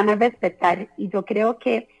van a respetar. Y yo creo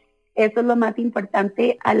que eso es lo más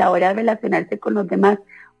importante a la hora de relacionarse con los demás.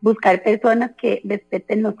 Buscar personas que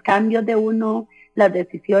respeten los cambios de uno, las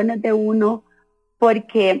decisiones de uno,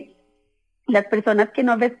 porque las personas que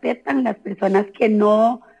no respetan, las personas que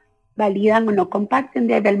no validan o no comparten,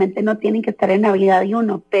 realmente no tienen que estar en la vida de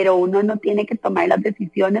uno, pero uno no tiene que tomar las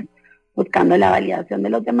decisiones buscando la validación de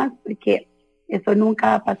los demás, porque eso nunca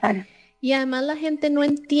va a pasar. Y además la gente no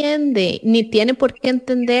entiende, ni tiene por qué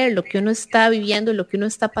entender lo que uno está viviendo, lo que uno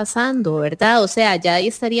está pasando, ¿verdad? O sea, ya ahí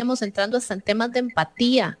estaríamos entrando hasta en temas de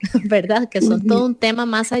empatía, ¿verdad? Que son todo un tema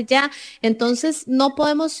más allá. Entonces, no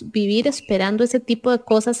podemos vivir esperando ese tipo de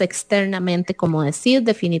cosas externamente, como decir,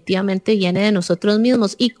 definitivamente viene de nosotros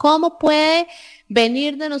mismos. ¿Y cómo puede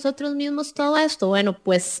venir de nosotros mismos todo esto? Bueno,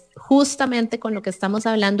 pues justamente con lo que estamos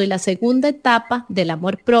hablando y la segunda etapa del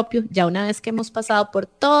amor propio, ya una vez que hemos pasado por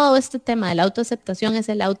todo este tema de la autoaceptación, es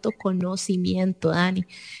el autoconocimiento, Dani,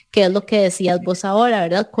 que es lo que decías vos ahora,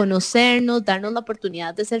 ¿verdad? Conocernos, darnos la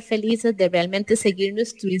oportunidad de ser felices, de realmente seguir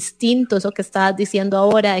nuestro instinto, eso que estabas diciendo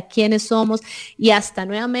ahora, de quiénes somos, y hasta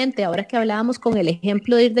nuevamente, ahora que hablábamos con el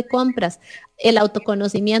ejemplo de ir de compras, el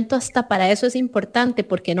autoconocimiento hasta para eso es importante,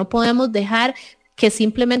 porque no podemos dejar que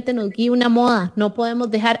simplemente nos guíe una moda, no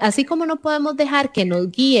podemos dejar, así como no podemos dejar que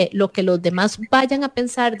nos guíe lo que los demás vayan a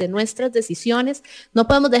pensar de nuestras decisiones, no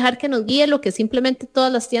podemos dejar que nos guíe lo que simplemente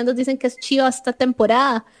todas las tiendas dicen que es chiva esta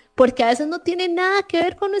temporada, porque a veces no tiene nada que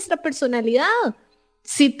ver con nuestra personalidad.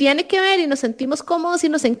 Si tiene que ver y nos sentimos cómodos y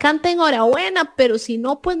nos encanta, enhorabuena, pero si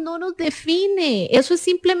no, pues no nos define. Eso es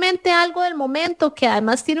simplemente algo del momento que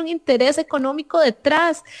además tiene un interés económico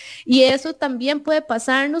detrás. Y eso también puede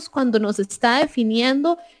pasarnos cuando nos está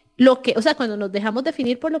definiendo lo que, o sea, cuando nos dejamos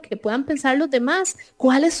definir por lo que puedan pensar los demás.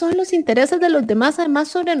 ¿Cuáles son los intereses de los demás además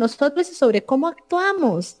sobre nosotros y sobre cómo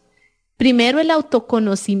actuamos? Primero el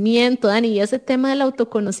autoconocimiento, Dani, y ese tema del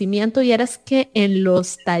autoconocimiento, y eras que en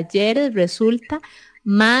los talleres resulta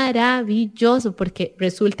maravilloso, porque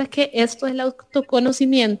resulta que esto del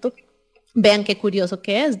autoconocimiento, vean qué curioso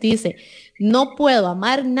que es, dice, no puedo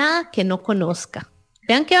amar nada que no conozca.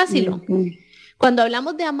 Vean qué vacilo. Cuando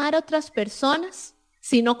hablamos de amar a otras personas,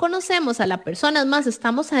 si no conocemos a la persona, es más,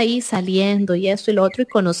 estamos ahí saliendo y esto y lo otro y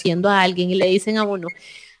conociendo a alguien y le dicen a uno,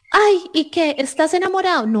 ay, ¿y qué? ¿Estás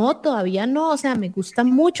enamorado? No, todavía no, o sea, me gusta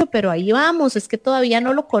mucho, pero ahí vamos, es que todavía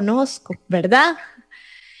no lo conozco, ¿verdad?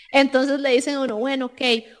 Entonces le dicen a uno, bueno, ok,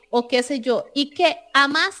 o qué sé yo, ¿y qué?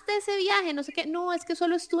 ¿Amaste ese viaje? No sé qué, no, es que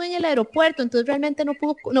solo estuve en el aeropuerto, entonces realmente no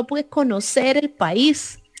pude conocer el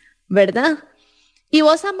país, ¿verdad? ¿Y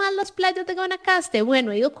vos amás las playas de Guanacaste?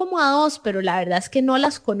 Bueno, he ido como a 2, pero la verdad es que no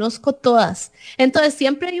las conozco todas. Entonces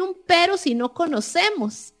siempre hay un pero si no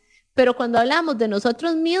conocemos. Pero cuando hablamos de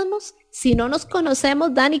nosotros mismos, si no nos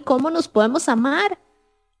conocemos, Dani, ¿cómo nos podemos amar?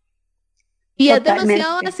 Y totalmente. Es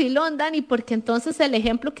demasiado vacilón, Dani, porque entonces el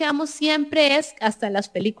ejemplo que damos siempre es, hasta en las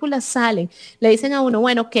películas salen, le dicen a uno,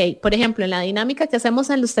 bueno, ok, por ejemplo, en la dinámica que hacemos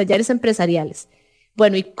en los talleres empresariales,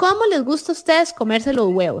 bueno, ¿y cómo les gusta a ustedes comerse los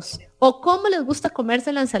huevos? ¿O cómo les gusta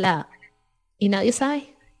comerse la ensalada? Y nadie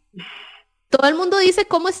sabe. Todo el mundo dice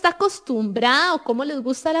cómo está acostumbrada o cómo les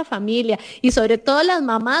gusta a la familia. Y sobre todo las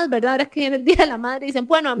mamás, ¿verdad? Ahora que viene el Día de la Madre, dicen,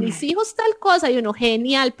 bueno, a mis hijos tal cosa. Y uno,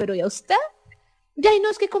 genial, pero ¿y a usted? Ya, y no,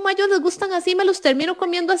 es que como a ellos les gustan así, me los termino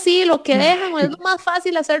comiendo así, lo que dejan, o es lo más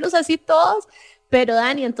fácil hacerlos así todos. Pero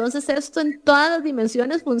Dani, entonces esto en todas las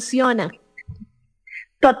dimensiones funciona.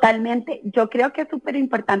 Totalmente. Yo creo que es súper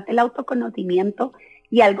importante el autoconocimiento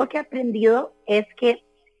y algo que he aprendido es que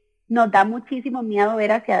nos da muchísimo miedo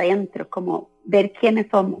ver hacia adentro, como ver quiénes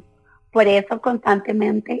somos. Por eso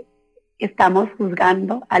constantemente estamos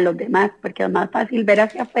juzgando a los demás, porque es más fácil ver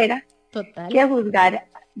hacia afuera que juzgar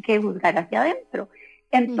hacia adentro.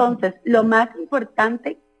 Entonces, lo más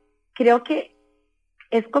importante, creo que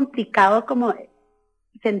es complicado como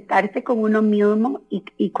sentarse con uno mismo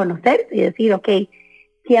y conocerse y decir, ok,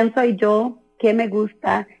 ¿quién soy yo? ¿Qué me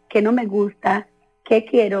gusta? ¿Qué no me gusta? ¿Qué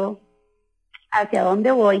quiero? ¿Hacia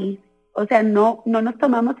dónde voy? O sea, no nos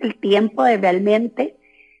tomamos el tiempo de realmente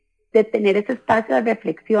de tener ese espacio de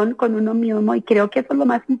reflexión con uno mismo, y creo que eso es lo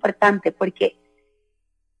más importante, porque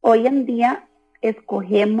hoy en día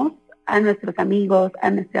escogemos a nuestros amigos, a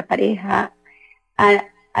nuestra pareja,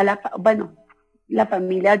 la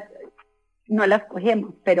familia no la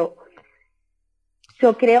escogemos, pero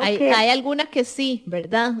yo creo que... Hay alguna que sí,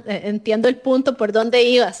 ¿verdad? Entiendo el punto por dónde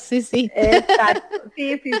ibas, sí. Exacto,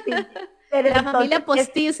 sí. Pero la familia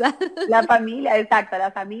postiza. La familia, exacto,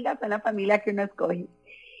 las amigas son la familia que uno escoge.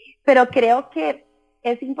 Pero creo que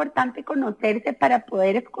es importante conocerse para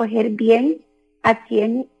poder escoger bien a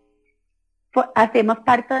quién hacemos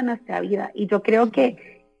parte de nuestra vida. Y yo creo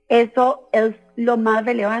que eso es lo más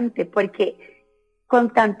relevante, porque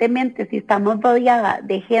constantemente, si estamos rodeadas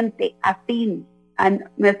de gente afín a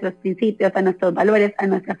nuestros principios, a nuestros valores, a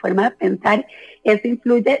nuestra forma de pensar, eso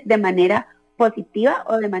influye de manera positiva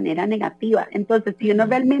o de manera negativa. Entonces, si uno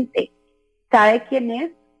realmente sabe quién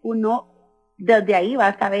es, uno desde ahí va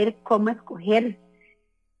a saber cómo escoger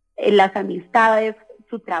las amistades,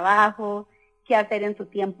 su trabajo, qué hacer en su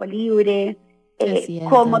tiempo libre,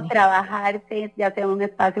 cómo Dani. trabajarse, ya sea en un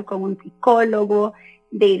espacio con un psicólogo,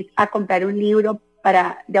 de ir a comprar un libro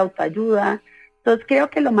de autoayuda. Entonces creo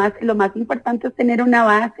que lo más importante es tener una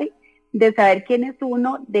base de saber quién es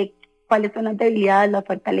uno, de cuáles son las debilidades, las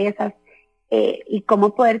fortalezas, y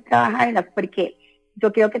cómo poder trabajarlas, porque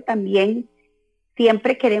yo creo que también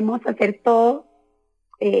siempre queremos hacer todo,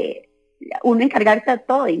 uno encargarse de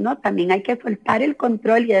todo, y no, también hay que soltar el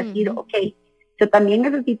control y decir, ok, yo también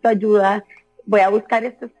necesito ayuda, voy a buscar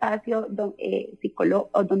este espacio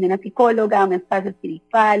donde una psicóloga, un espacio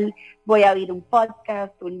espiritual, voy a oír un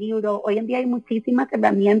podcast, un libro. Hoy en día hay muchísimas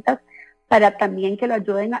herramientas para también que lo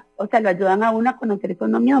ayudan a uno a conocerse a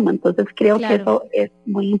uno mismo. Entonces creo que eso es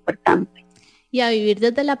muy importante. Y a vivir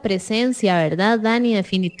desde la presencia, ¿verdad, Dani?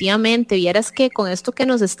 Definitivamente. Vieras que con esto que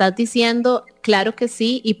nos estás diciendo, claro que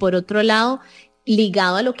sí. Y por otro lado,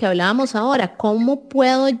 ligado a lo que hablábamos ahora, ¿cómo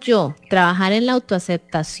puedo yo trabajar en la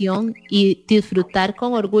autoaceptación y disfrutar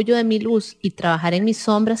con orgullo de mi luz y trabajar en mis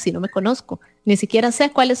sombras si no me conozco? Ni siquiera sé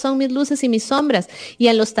cuáles son mis luces y mis sombras. Y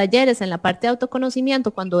en los talleres, en la parte de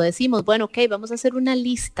autoconocimiento, cuando decimos, bueno, ok, vamos a hacer una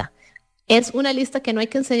lista. Es una lista que no hay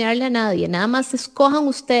que enseñarle a nadie. Nada más escojan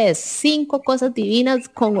ustedes 5 cosas divinas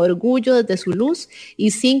con orgullo desde su luz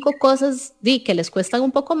y 5 cosas que les cuestan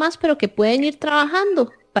un poco más, pero que pueden ir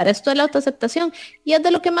trabajando. Para esto de la autoaceptación. Y es de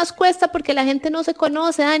lo que más cuesta porque la gente no se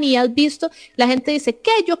conoce, Dani, has visto, la gente dice,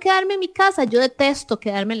 ¿qué? Yo quedarme en mi casa, yo detesto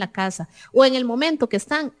quedarme en la casa. O en el momento que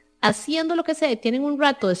están haciendo lo que sea, tienen un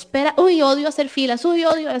rato de espera, uy, odio hacer filas, uy,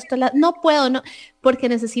 odio esto, no puedo, no, porque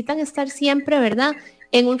necesitan estar siempre, ¿verdad?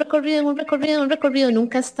 En un recorrido,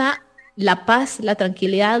 nunca está la paz, la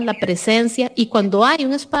tranquilidad, la presencia, y cuando hay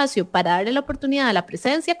un espacio para darle la oportunidad a la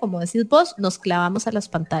presencia, como decís vos, nos clavamos a las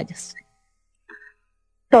pantallas.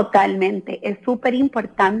 Totalmente, es súper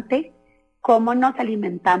importante cómo nos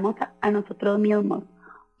alimentamos a nosotros mismos,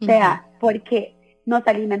 o sea, porque nos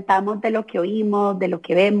alimentamos de lo que oímos, de lo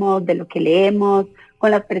que vemos, de lo que leemos,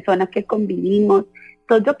 con las personas que convivimos.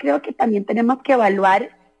 Entonces yo creo que también tenemos que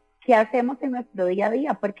evaluar qué hacemos en nuestro día a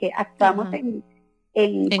día, porque actuamos en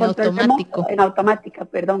automático. En automática,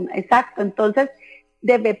 perdón, exacto. Entonces,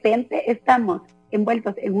 de repente estamos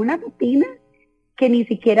envueltos en una rutina que ni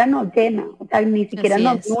siquiera nos llena, o sea, ni siquiera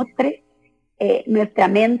nos nutre nuestra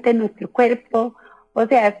mente, nuestro cuerpo. O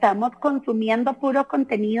sea, estamos consumiendo puro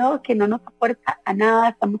contenido que no nos aporta a nada,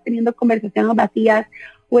 estamos teniendo conversaciones vacías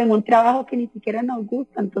o en un trabajo que ni siquiera nos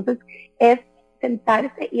gusta. Entonces, es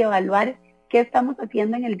sentarse y evaluar qué estamos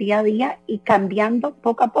haciendo en el día a día y cambiando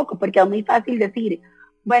poco a poco, porque es muy fácil decir,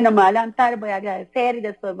 bueno, me voy a levantar, voy a agradecer,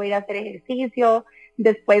 después voy a ir a hacer ejercicio,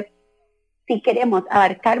 después, si queremos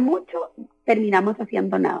abarcar mucho, terminamos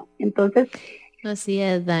haciendo nada. Entonces, así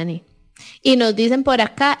es, Dani. Y nos dicen por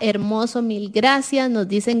acá, hermoso, mil gracias, nos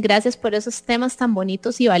dicen gracias por esos temas tan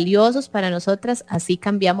bonitos y valiosos para nosotras, así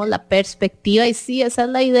cambiamos la perspectiva. Y sí, esa es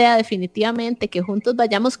la idea definitivamente, que juntos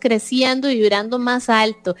vayamos creciendo y vibrando más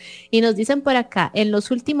alto. Y nos dicen por acá, en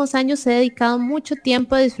los últimos años he dedicado mucho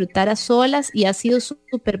tiempo a disfrutar a solas y ha sido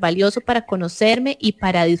súper valioso para conocerme y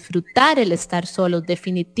para disfrutar el estar solos,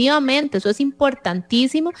 definitivamente, eso es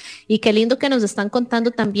importantísimo. Y qué lindo que nos están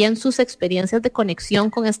contando también sus experiencias de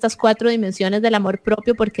conexión con estas 4 dimensiones del amor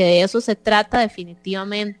propio, porque de eso se trata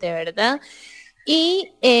definitivamente, ¿verdad? Y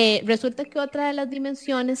resulta que otra de las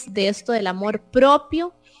dimensiones de esto del amor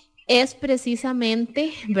propio es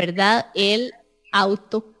precisamente, ¿verdad?, el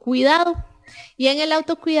autocuidado. Y en el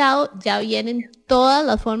autocuidado ya vienen todas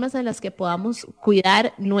las formas en las que podamos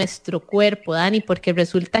cuidar nuestro cuerpo, Dani, porque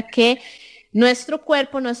resulta que nuestro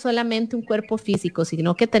cuerpo no es solamente un cuerpo físico,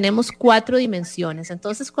 sino que tenemos 4 dimensiones.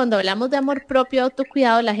 Entonces, cuando hablamos de amor propio,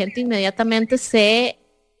 autocuidado, la gente inmediatamente se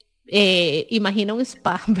imagina un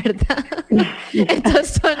spa, ¿verdad?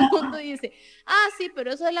 Entonces todo el mundo dice, sí,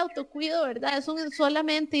 pero eso es el autocuido, ¿verdad? Eso es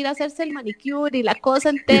solamente ir a hacerse el manicure y la cosa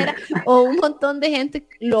entera, o un montón de gente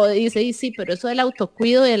lo dice, y sí, pero eso del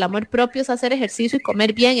autocuido y el amor propio es hacer ejercicio y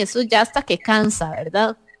comer bien, eso ya hasta que cansa,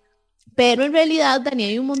 ¿verdad? Pero en realidad, Dani,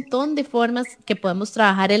 hay un montón de formas que podemos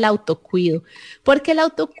trabajar el autocuido, porque el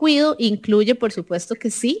autocuido incluye, por supuesto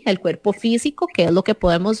que sí, el cuerpo físico, que es lo que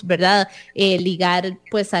podemos, ¿verdad?, ligar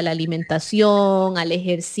pues a la alimentación, al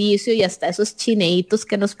ejercicio y hasta esos chineitos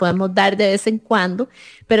que nos podemos dar de vez en cuando,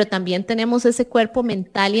 pero también tenemos ese cuerpo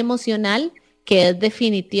mental y emocional, que es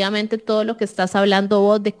definitivamente todo lo que estás hablando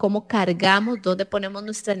vos, de cómo cargamos, dónde ponemos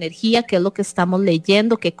nuestra energía, qué es lo que estamos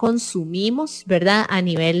leyendo, qué consumimos, ¿verdad?, a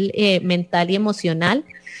nivel mental y emocional.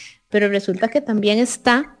 Pero resulta que también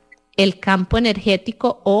está el campo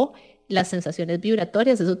energético o las sensaciones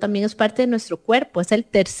vibratorias, eso también es parte de nuestro cuerpo, es el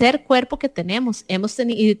tercer cuerpo que tenemos.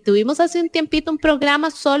 Y tuvimos hace un tiempito un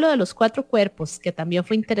programa solo de los 4 cuerpos, que también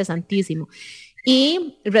fue interesantísimo.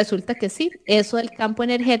 Y resulta que sí, eso del campo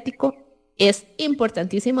energético es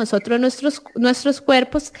importantísimo, es otro de nuestros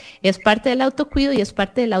cuerpos, es parte del autocuido y es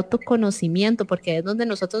parte del autoconocimiento, porque es donde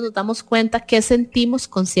nosotros nos damos cuenta qué sentimos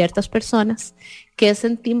con ciertas personas, qué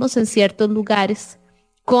sentimos en ciertos lugares,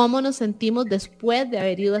 cómo nos sentimos después de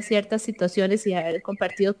haber ido a ciertas situaciones y haber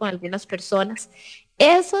compartido con algunas personas.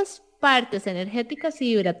 Esas partes energéticas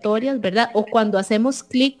y vibratorias, ¿verdad? O cuando hacemos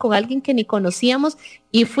clic con alguien que ni conocíamos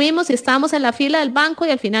y fuimos y estábamos en la fila del banco y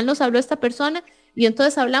al final nos habló esta persona y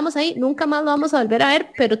entonces hablamos ahí, nunca más lo vamos a volver a ver,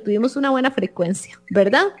 pero tuvimos una buena frecuencia,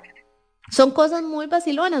 ¿verdad? Son cosas muy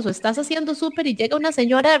vacilonas, o estás haciendo súper y llega una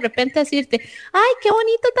señora de repente a decirte, ay, qué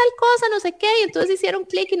bonita tal cosa, no sé qué, y entonces hicieron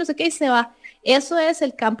clic y no sé qué y se va. Eso es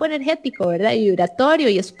el campo energético, ¿verdad? Y vibratorio,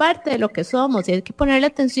 y es parte de lo que somos, y hay que ponerle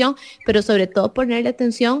atención, pero sobre todo ponerle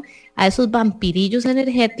atención a esos vampirillos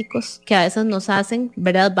energéticos que a veces nos hacen,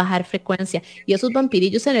 ¿verdad?, bajar frecuencia. Y esos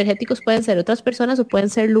vampirillos energéticos pueden ser otras personas o pueden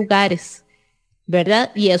ser lugares,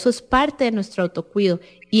 ¿verdad? Y eso es parte de nuestro autocuido.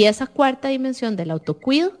 Y esa cuarta dimensión del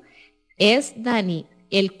autocuido es, Dani,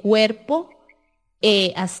 el cuerpo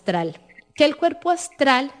astral. Que el cuerpo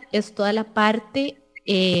astral es toda la parte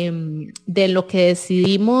de lo que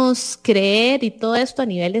decidimos creer y todo esto a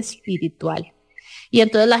nivel espiritual. Y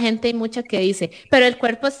entonces la gente, hay mucha que dice, pero el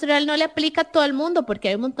cuerpo astral no le aplica a todo el mundo porque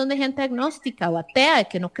hay un montón de gente agnóstica o atea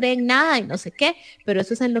que no cree en nada y no sé qué, pero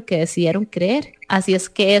eso es en lo que decidieron creer. Así es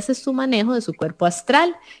que ese es su manejo de su cuerpo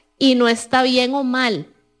astral y no está bien o mal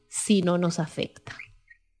si no nos afecta.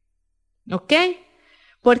 ¿Ok?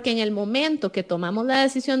 Porque en el momento que tomamos la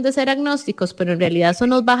decisión de ser agnósticos, pero en realidad eso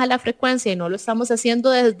nos baja la frecuencia y no lo estamos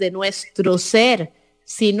haciendo desde nuestro ser,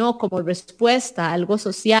 sino como respuesta a algo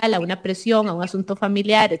social, a una presión, a un asunto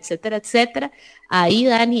familiar, etcétera, etcétera, ahí,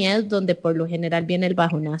 Dani, es donde por lo general viene el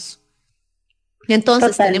bajonazo.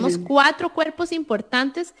 Entonces, tenemos 4 cuerpos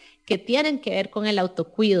importantes que tienen que ver con el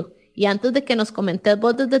autocuido. Y antes de que nos comentes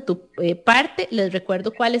vos desde tu parte, les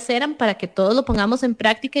recuerdo cuáles eran para que todos lo pongamos en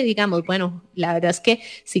práctica y digamos, bueno, la verdad es que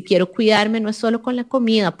si quiero cuidarme no es solo con la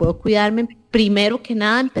comida, puedo cuidarme primero que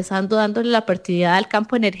nada empezando dándole la oportunidad al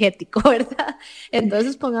campo energético, ¿verdad?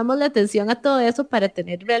 Entonces pongamos la atención a todo eso para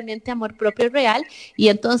tener realmente amor propio real. Y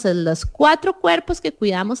entonces los 4 cuerpos que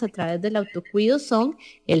cuidamos a través del autocuido son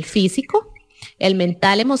el físico, el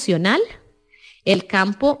mental emocional, el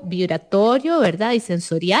campo vibratorio, ¿verdad? Y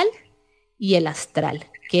sensorial, y el astral,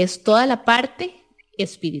 que es toda la parte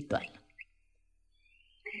espiritual.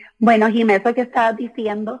 Bueno, Jimé, eso que estabas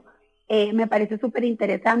diciendo me parece súper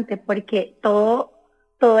interesante porque todo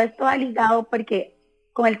esto va ligado porque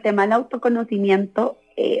con el tema del autoconocimiento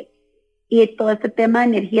y todo este tema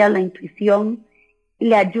de energía, la intuición,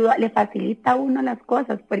 le ayuda, le facilita a uno las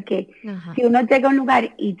cosas, porque si uno llega a un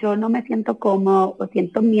lugar y yo no me siento cómodo, o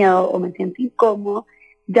siento miedo, o me siento incómodo,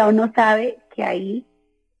 ya uno sabe que ahí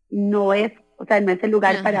no es, o sea, no es el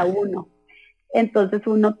lugar para uno. Entonces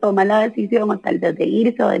uno toma la decisión, o tal vez de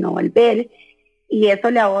irse o de no volver, y eso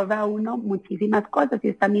le ahorra a uno muchísimas cosas, y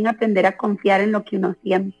es también aprender a confiar en lo que uno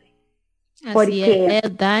siente. Así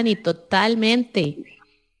es, Dani, totalmente.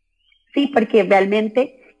 Sí, porque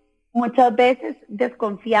realmente muchas veces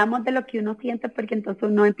desconfiamos de lo que uno siente porque entonces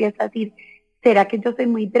uno empieza a decir, ¿será que yo soy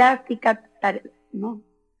muy drástica? No. O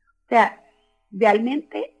sea,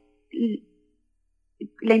 realmente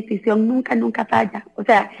la intuición nunca falla. O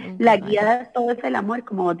sea, la guía de todo es el amor,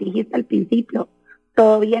 como vos dijiste al principio.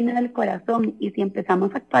 Todo viene del corazón y si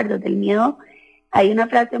empezamos a actuar desde el miedo, hay una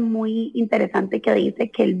frase muy interesante que dice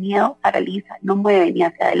que el miedo paraliza, no mueve ni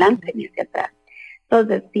hacia adelante ni hacia atrás.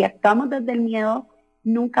 Entonces, si actuamos desde el miedo,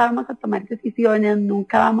 nunca vamos a tomar decisiones,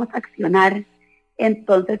 nunca vamos a accionar.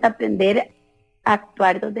 Entonces, aprender a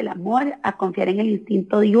actuar desde el amor, a confiar en el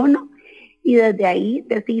instinto de uno y desde ahí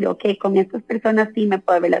decir, ok, con estas personas sí me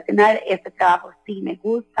puedo relacionar, este trabajo sí me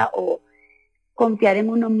gusta, o confiar en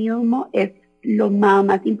uno mismo es lo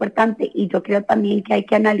más importante. Y yo creo también que hay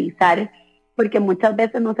que analizar, porque muchas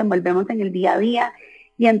veces nos envolvemos en el día a día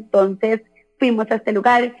y entonces fuimos a este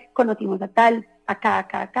lugar, conocimos a tal,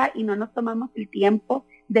 acá, y no nos tomamos el tiempo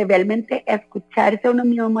de realmente escucharse a uno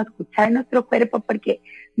mismo, escuchar nuestro cuerpo, porque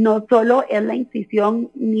no solo es la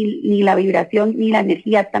intuición, ni la vibración, ni la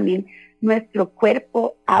energía, también nuestro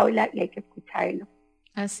cuerpo habla y hay que escucharlo.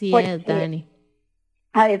 Así es, Dani.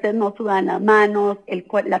 A veces nos sudan las manos,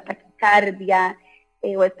 la taquicardia,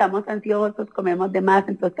 o estamos ansiosos, comemos de más,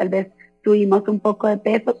 entonces tal vez subimos un poco de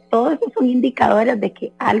peso. Todos esos son indicadores de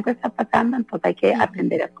que algo está pasando, entonces hay que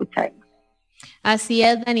aprender a escucharlo. Así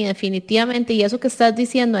es, Dani, definitivamente. Y eso que estás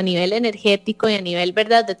diciendo a nivel energético y a nivel,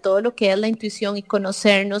 ¿verdad?, de todo lo que es la intuición y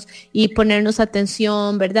conocernos y ponernos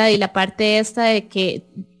atención, ¿verdad? Y la parte esta de que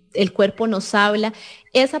el cuerpo nos habla.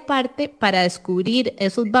 Esa parte para descubrir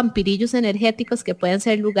esos vampirillos energéticos que pueden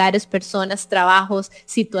ser lugares, personas, trabajos,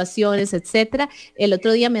 situaciones, etcétera. El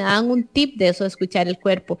otro día me daban un tip de eso, de escuchar el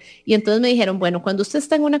cuerpo. Y entonces me dijeron, bueno, cuando usted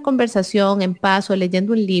está en una conversación, en paz, o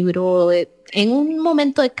leyendo un libro, en un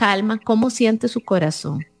momento de calma, ¿cómo siente su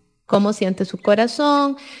corazón? ¿Cómo siente su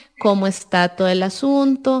corazón? ¿Cómo está todo el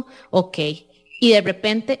asunto? Ok. Y de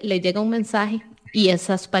repente le llega un mensaje y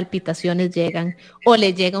esas palpitaciones llegan, o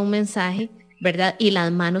le llega un mensaje, ¿verdad? Y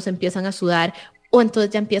las manos empiezan a sudar, o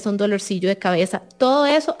entonces ya empieza un dolorcillo de cabeza. Todo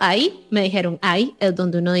eso, ahí me dijeron, ahí es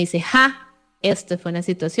donde uno dice, ¡ja! Esta fue una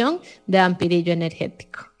situación de vampirillo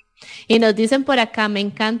energético. Y nos dicen por acá, me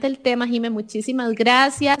encanta el tema, Jime, muchísimas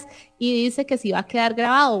gracias. Y dice que si va a quedar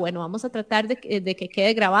grabado, bueno, vamos a tratar de que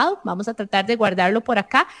quede grabado, vamos a tratar de guardarlo por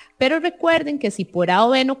acá, pero recuerden que si por A o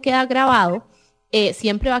B no queda grabado,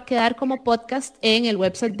 siempre va a quedar como podcast en el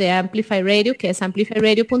website de Amplify Radio, que es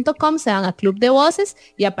amplifyradio.com, se van a Club de Voces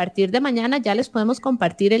y a partir de mañana ya les podemos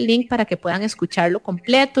compartir el link para que puedan escucharlo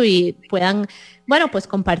completo y puedan, bueno, pues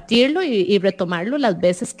compartirlo y retomarlo las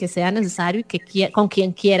veces que sea necesario y con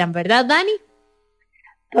quien quieran, ¿verdad, Dani?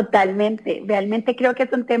 Totalmente, realmente creo que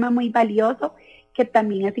es un tema muy valioso que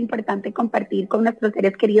también es importante compartir con nuestros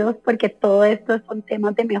seres queridos porque todo esto son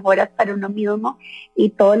temas de mejoras para uno mismo y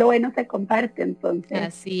todo lo bueno se comparte, entonces.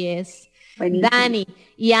 Así es. Buenísimo. Dani,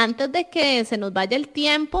 y antes de que se nos vaya el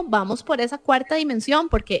tiempo, vamos por esa cuarta dimensión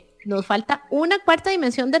porque nos falta una cuarta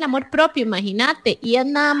dimensión del amor propio, imagínate, y es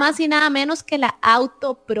nada más y nada menos que la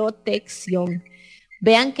autoprotección.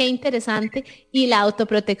 Vean qué interesante. Y la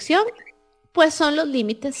autoprotección, pues son los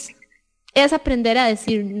límites. Es aprender a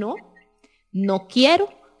decir no, no quiero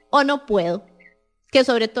o no puedo. Que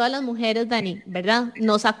sobre todo a las mujeres, Dani, ¿verdad?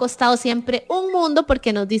 Nos ha costado siempre un mundo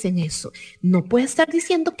porque nos dicen eso. No puede estar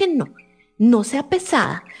diciendo que no. No sea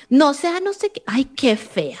pesada. No sea no sé qué. Ay, qué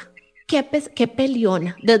fea. Qué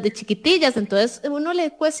peleona. Desde chiquitillas. Entonces, a uno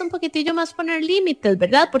le cuesta un poquitillo más poner límites,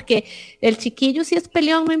 ¿verdad? Porque el chiquillo si es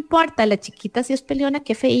peleón no importa. La chiquita si es peleona,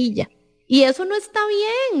 qué feilla. Y eso no está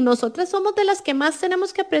bien. Nosotras somos de las que más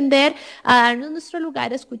tenemos que aprender a darnos nuestro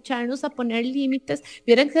lugar, a escucharnos, a poner límites.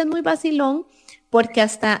 Vieron que es muy vacilón, porque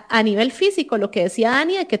hasta a nivel físico, lo que decía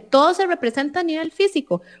Dani, de que todo se representa a nivel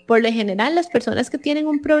físico. Por lo general, las personas que tienen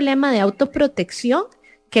un problema de autoprotección,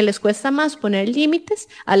 que les cuesta más poner límites,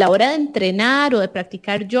 a la hora de entrenar o de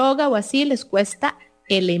practicar yoga o así, les cuesta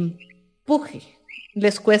el empuje.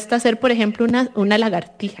 Les cuesta hacer, por ejemplo, una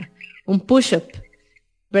lagartija, un push-up.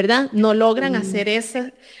 ¿Verdad? No logran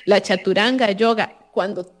hacer la chaturanga de yoga.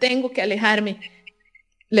 Cuando tengo que alejarme,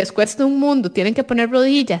 les cuesta un mundo, tienen que poner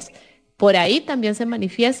rodillas. Por ahí también se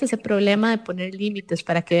manifiesta ese problema de poner límites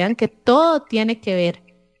para que vean que todo tiene que ver.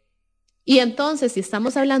 Y entonces, si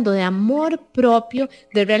estamos hablando de amor propio,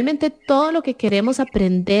 de realmente todo lo que queremos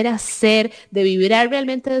aprender a hacer, de vibrar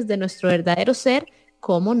realmente desde nuestro verdadero ser,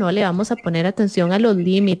 ¿cómo no le vamos a poner atención a los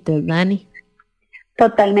límites, Dani?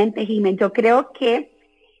 Totalmente, Jiménez. Yo creo que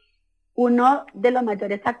uno de los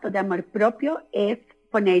mayores actos de amor propio es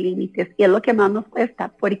poner límites y es lo que más nos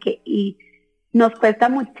cuesta y nos cuesta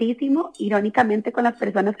muchísimo, irónicamente, con las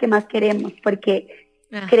personas que más queremos, porque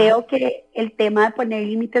creo que el tema de poner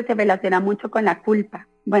límites se relaciona mucho con la culpa.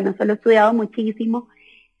 Bueno, eso lo he estudiado muchísimo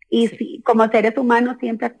y sí, como seres humanos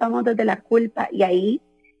siempre actuamos desde la culpa y ahí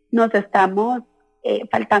nos estamos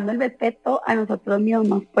faltando el respeto a nosotros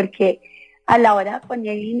mismos, porque a la hora de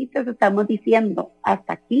poner límites estamos diciendo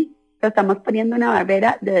hasta aquí. Estamos poniendo una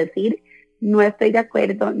barrera de decir, no estoy de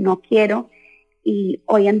acuerdo, no quiero. Y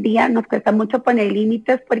hoy en día nos cuesta mucho poner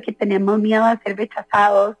límites porque tenemos miedo a ser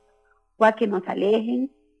rechazados o a que nos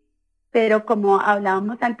alejen. Pero como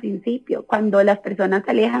hablábamos al principio, cuando las personas se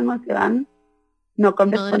alejan o se van, no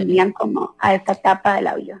correspondían como a esta etapa de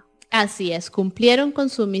la vida. Así es, cumplieron con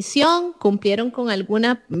su misión, cumplieron con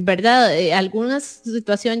alguna, ¿verdad? Alguna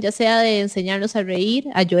situación, ya sea de enseñarnos a reír,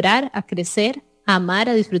 a llorar, a crecer, a amar,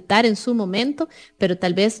 a disfrutar en su momento, pero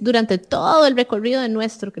tal vez durante todo el recorrido de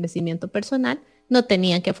nuestro crecimiento personal no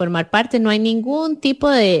tenían que formar parte. No hay ningún tipo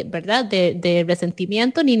de, ¿verdad?, de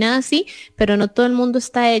resentimiento ni nada así, pero no todo el mundo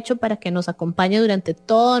está hecho para que nos acompañe durante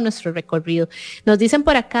todo nuestro recorrido. Nos dicen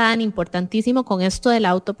por acá, importantísimo con esto de la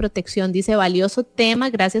autoprotección, dice, valioso tema,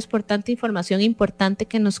 gracias por tanta información importante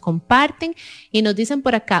que nos comparten. Y nos dicen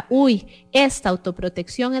por acá, esta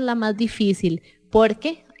autoprotección es la más difícil,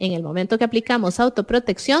 porque en el momento que aplicamos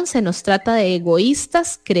autoprotección, se nos trata de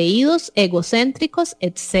egoístas, creídos, egocéntricos,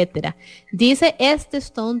 etcétera. Dice, este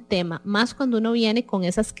es todo un tema, más cuando uno viene con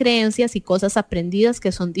esas creencias y cosas aprendidas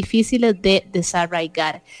que son difíciles de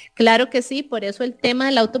desarraigar. Claro que sí, por eso el tema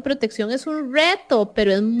de la autoprotección es un reto,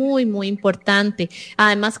 pero es muy, muy importante.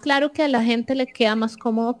 Además, claro que a la gente le queda más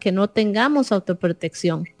cómodo que no tengamos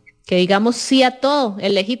autoprotección. Que digamos sí a todo,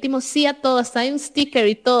 el legítimo sí a todo, hasta hay un sticker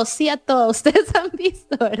y todo, sí a todo, ustedes han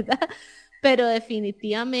visto, ¿verdad? Pero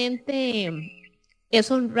definitivamente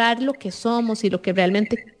es honrar lo que somos y lo que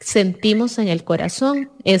realmente sentimos en el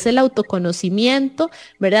corazón, es el autoconocimiento,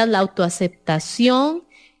 ¿verdad? La autoaceptación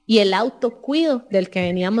y el autocuido del que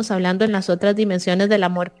veníamos hablando en las otras dimensiones del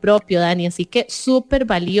amor propio, Dani. Así que súper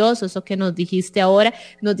valioso eso que nos dijiste ahora.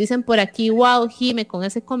 Nos dicen por aquí, wow, Jime, con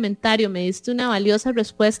ese comentario me diste una valiosa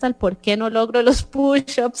respuesta al por qué no logro los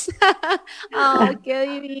push-ups. ¡Oh, qué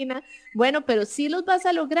divina! Bueno, pero sí los vas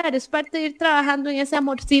a lograr, es parte de ir trabajando en ese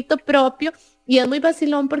amorcito propio. Y es muy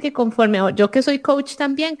vacilón porque conforme, yo que soy coach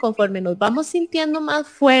también, conforme nos vamos sintiendo más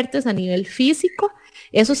fuertes a nivel físico,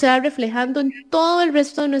 eso se va reflejando en todo el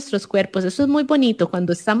resto de nuestros cuerpos. Eso es muy bonito.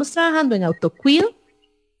 Cuando estamos trabajando en autocuido,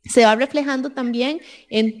 se va reflejando también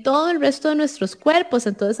en todo el resto de nuestros cuerpos.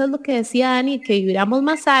 Entonces es lo que decía Dani, que vibramos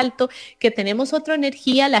más alto, que tenemos otra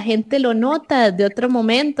energía, la gente lo nota desde otro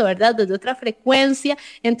momento, ¿verdad? Desde otra frecuencia.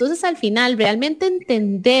 Entonces al final, realmente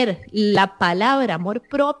entender la palabra amor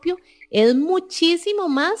propio es muchísimo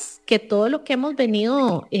más que todo lo que hemos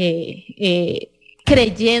venido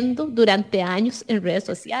creyendo durante años en redes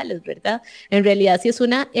sociales, ¿verdad? En realidad sí es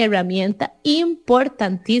una herramienta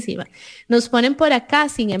importantísima. Nos ponen por acá,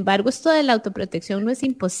 sin embargo, esto de la autoprotección no es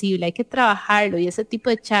imposible, hay que trabajarlo y ese tipo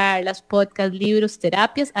de charlas, podcasts, libros,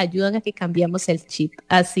 terapias ayudan a que cambiemos el chip.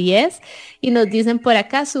 Así es. Y nos dicen por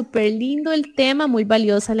acá, súper lindo el tema, muy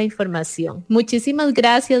valiosa la información. Muchísimas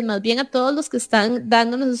gracias, más bien a todos los que están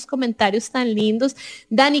dándonos esos comentarios tan lindos.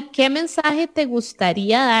 Dani, ¿qué mensaje te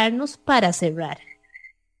gustaría darnos para cerrar?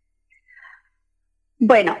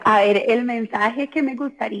 Bueno, a ver, el mensaje que me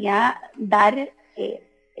gustaría dar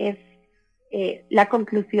es la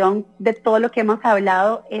conclusión de todo lo que hemos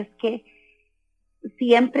hablado, es que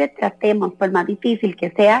siempre tratemos, por más difícil que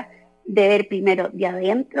sea, de ver primero de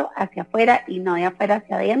adentro hacia afuera y no de afuera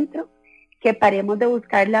hacia adentro, que paremos de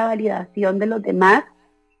buscar la validación de los demás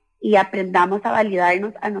y aprendamos a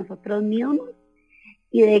validarnos a nosotros mismos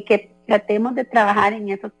y de que tratemos de trabajar en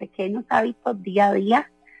esos pequeños hábitos día a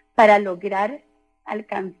día para lograr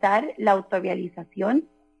alcanzar la autorrealización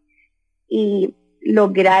y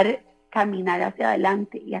lograr caminar hacia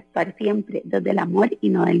adelante y actuar siempre desde el amor y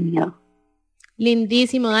no del miedo.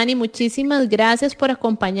 Lindísimo, Dani, muchísimas gracias por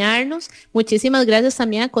acompañarnos, muchísimas gracias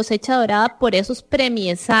también a Cosecha Dorada por esos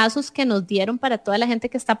premiezazos que nos dieron para toda la gente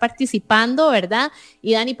que está participando, ¿verdad?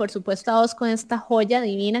 Y Dani, por supuesto a vos con esta joya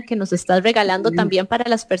divina que nos estás regalando también para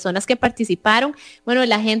las personas que participaron. Bueno,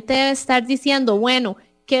 la gente debe estar diciendo, bueno,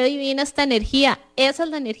 qué divina esta energía, esa es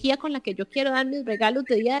la energía con la que yo quiero dar mis regalos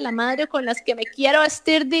de Día de la Madre, con las que me quiero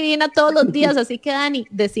vestir divina todos los días, así que Dani,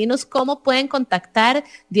 decinos cómo pueden contactar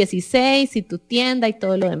 16 y tu tienda y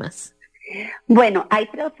todo lo demás. Bueno, hay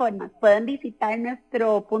tres formas, pueden visitar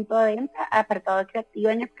nuestro punto de venta, apartado creativo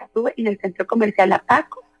en Escazú, en el Centro Comercial La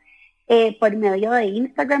Paco, por medio de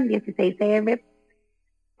Instagram 16cm,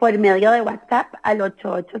 por medio de WhatsApp al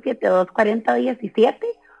 88724017,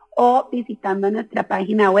 o visitando nuestra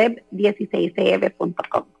página web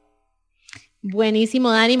 16cm.com.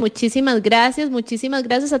 Buenísimo, Dani, muchísimas gracias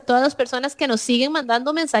a todas las personas que nos siguen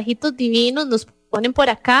mandando mensajitos divinos, nos ponen por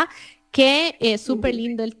acá que es súper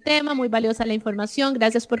lindo el tema, muy valiosa la información,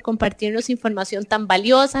 gracias por compartirnos información tan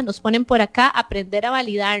valiosa, nos ponen por acá, aprender a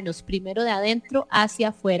validarnos, primero de adentro hacia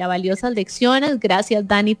afuera, valiosas lecciones, gracias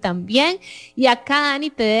Dani también, y acá Dani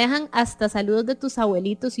te dejan hasta saludos de tus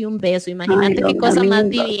abuelitos y un beso, imagínate qué cosa más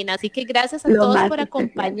divina, así que gracias a todos por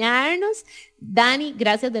acompañarnos, Dani,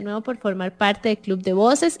 gracias de nuevo por formar parte del Club de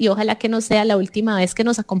Voces y ojalá que no sea la última vez que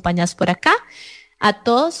nos acompañas por acá. A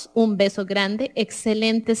todos, un beso grande,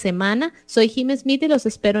 excelente semana. Soy Jime Smith y los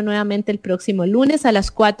espero nuevamente el próximo lunes a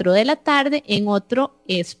las 4 de la tarde en otro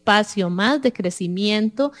espacio más de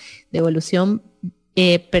crecimiento, de evolución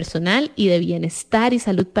personal y de bienestar y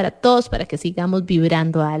salud para todos, para que sigamos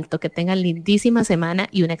vibrando alto. Que tengan lindísima semana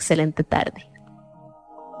y una excelente tarde.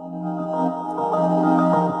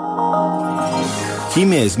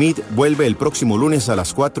 Jime Smith vuelve el próximo lunes a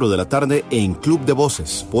las 4 de la tarde en Club de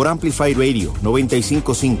Voces por Amplify Radio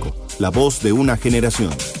 955, la voz de una generación.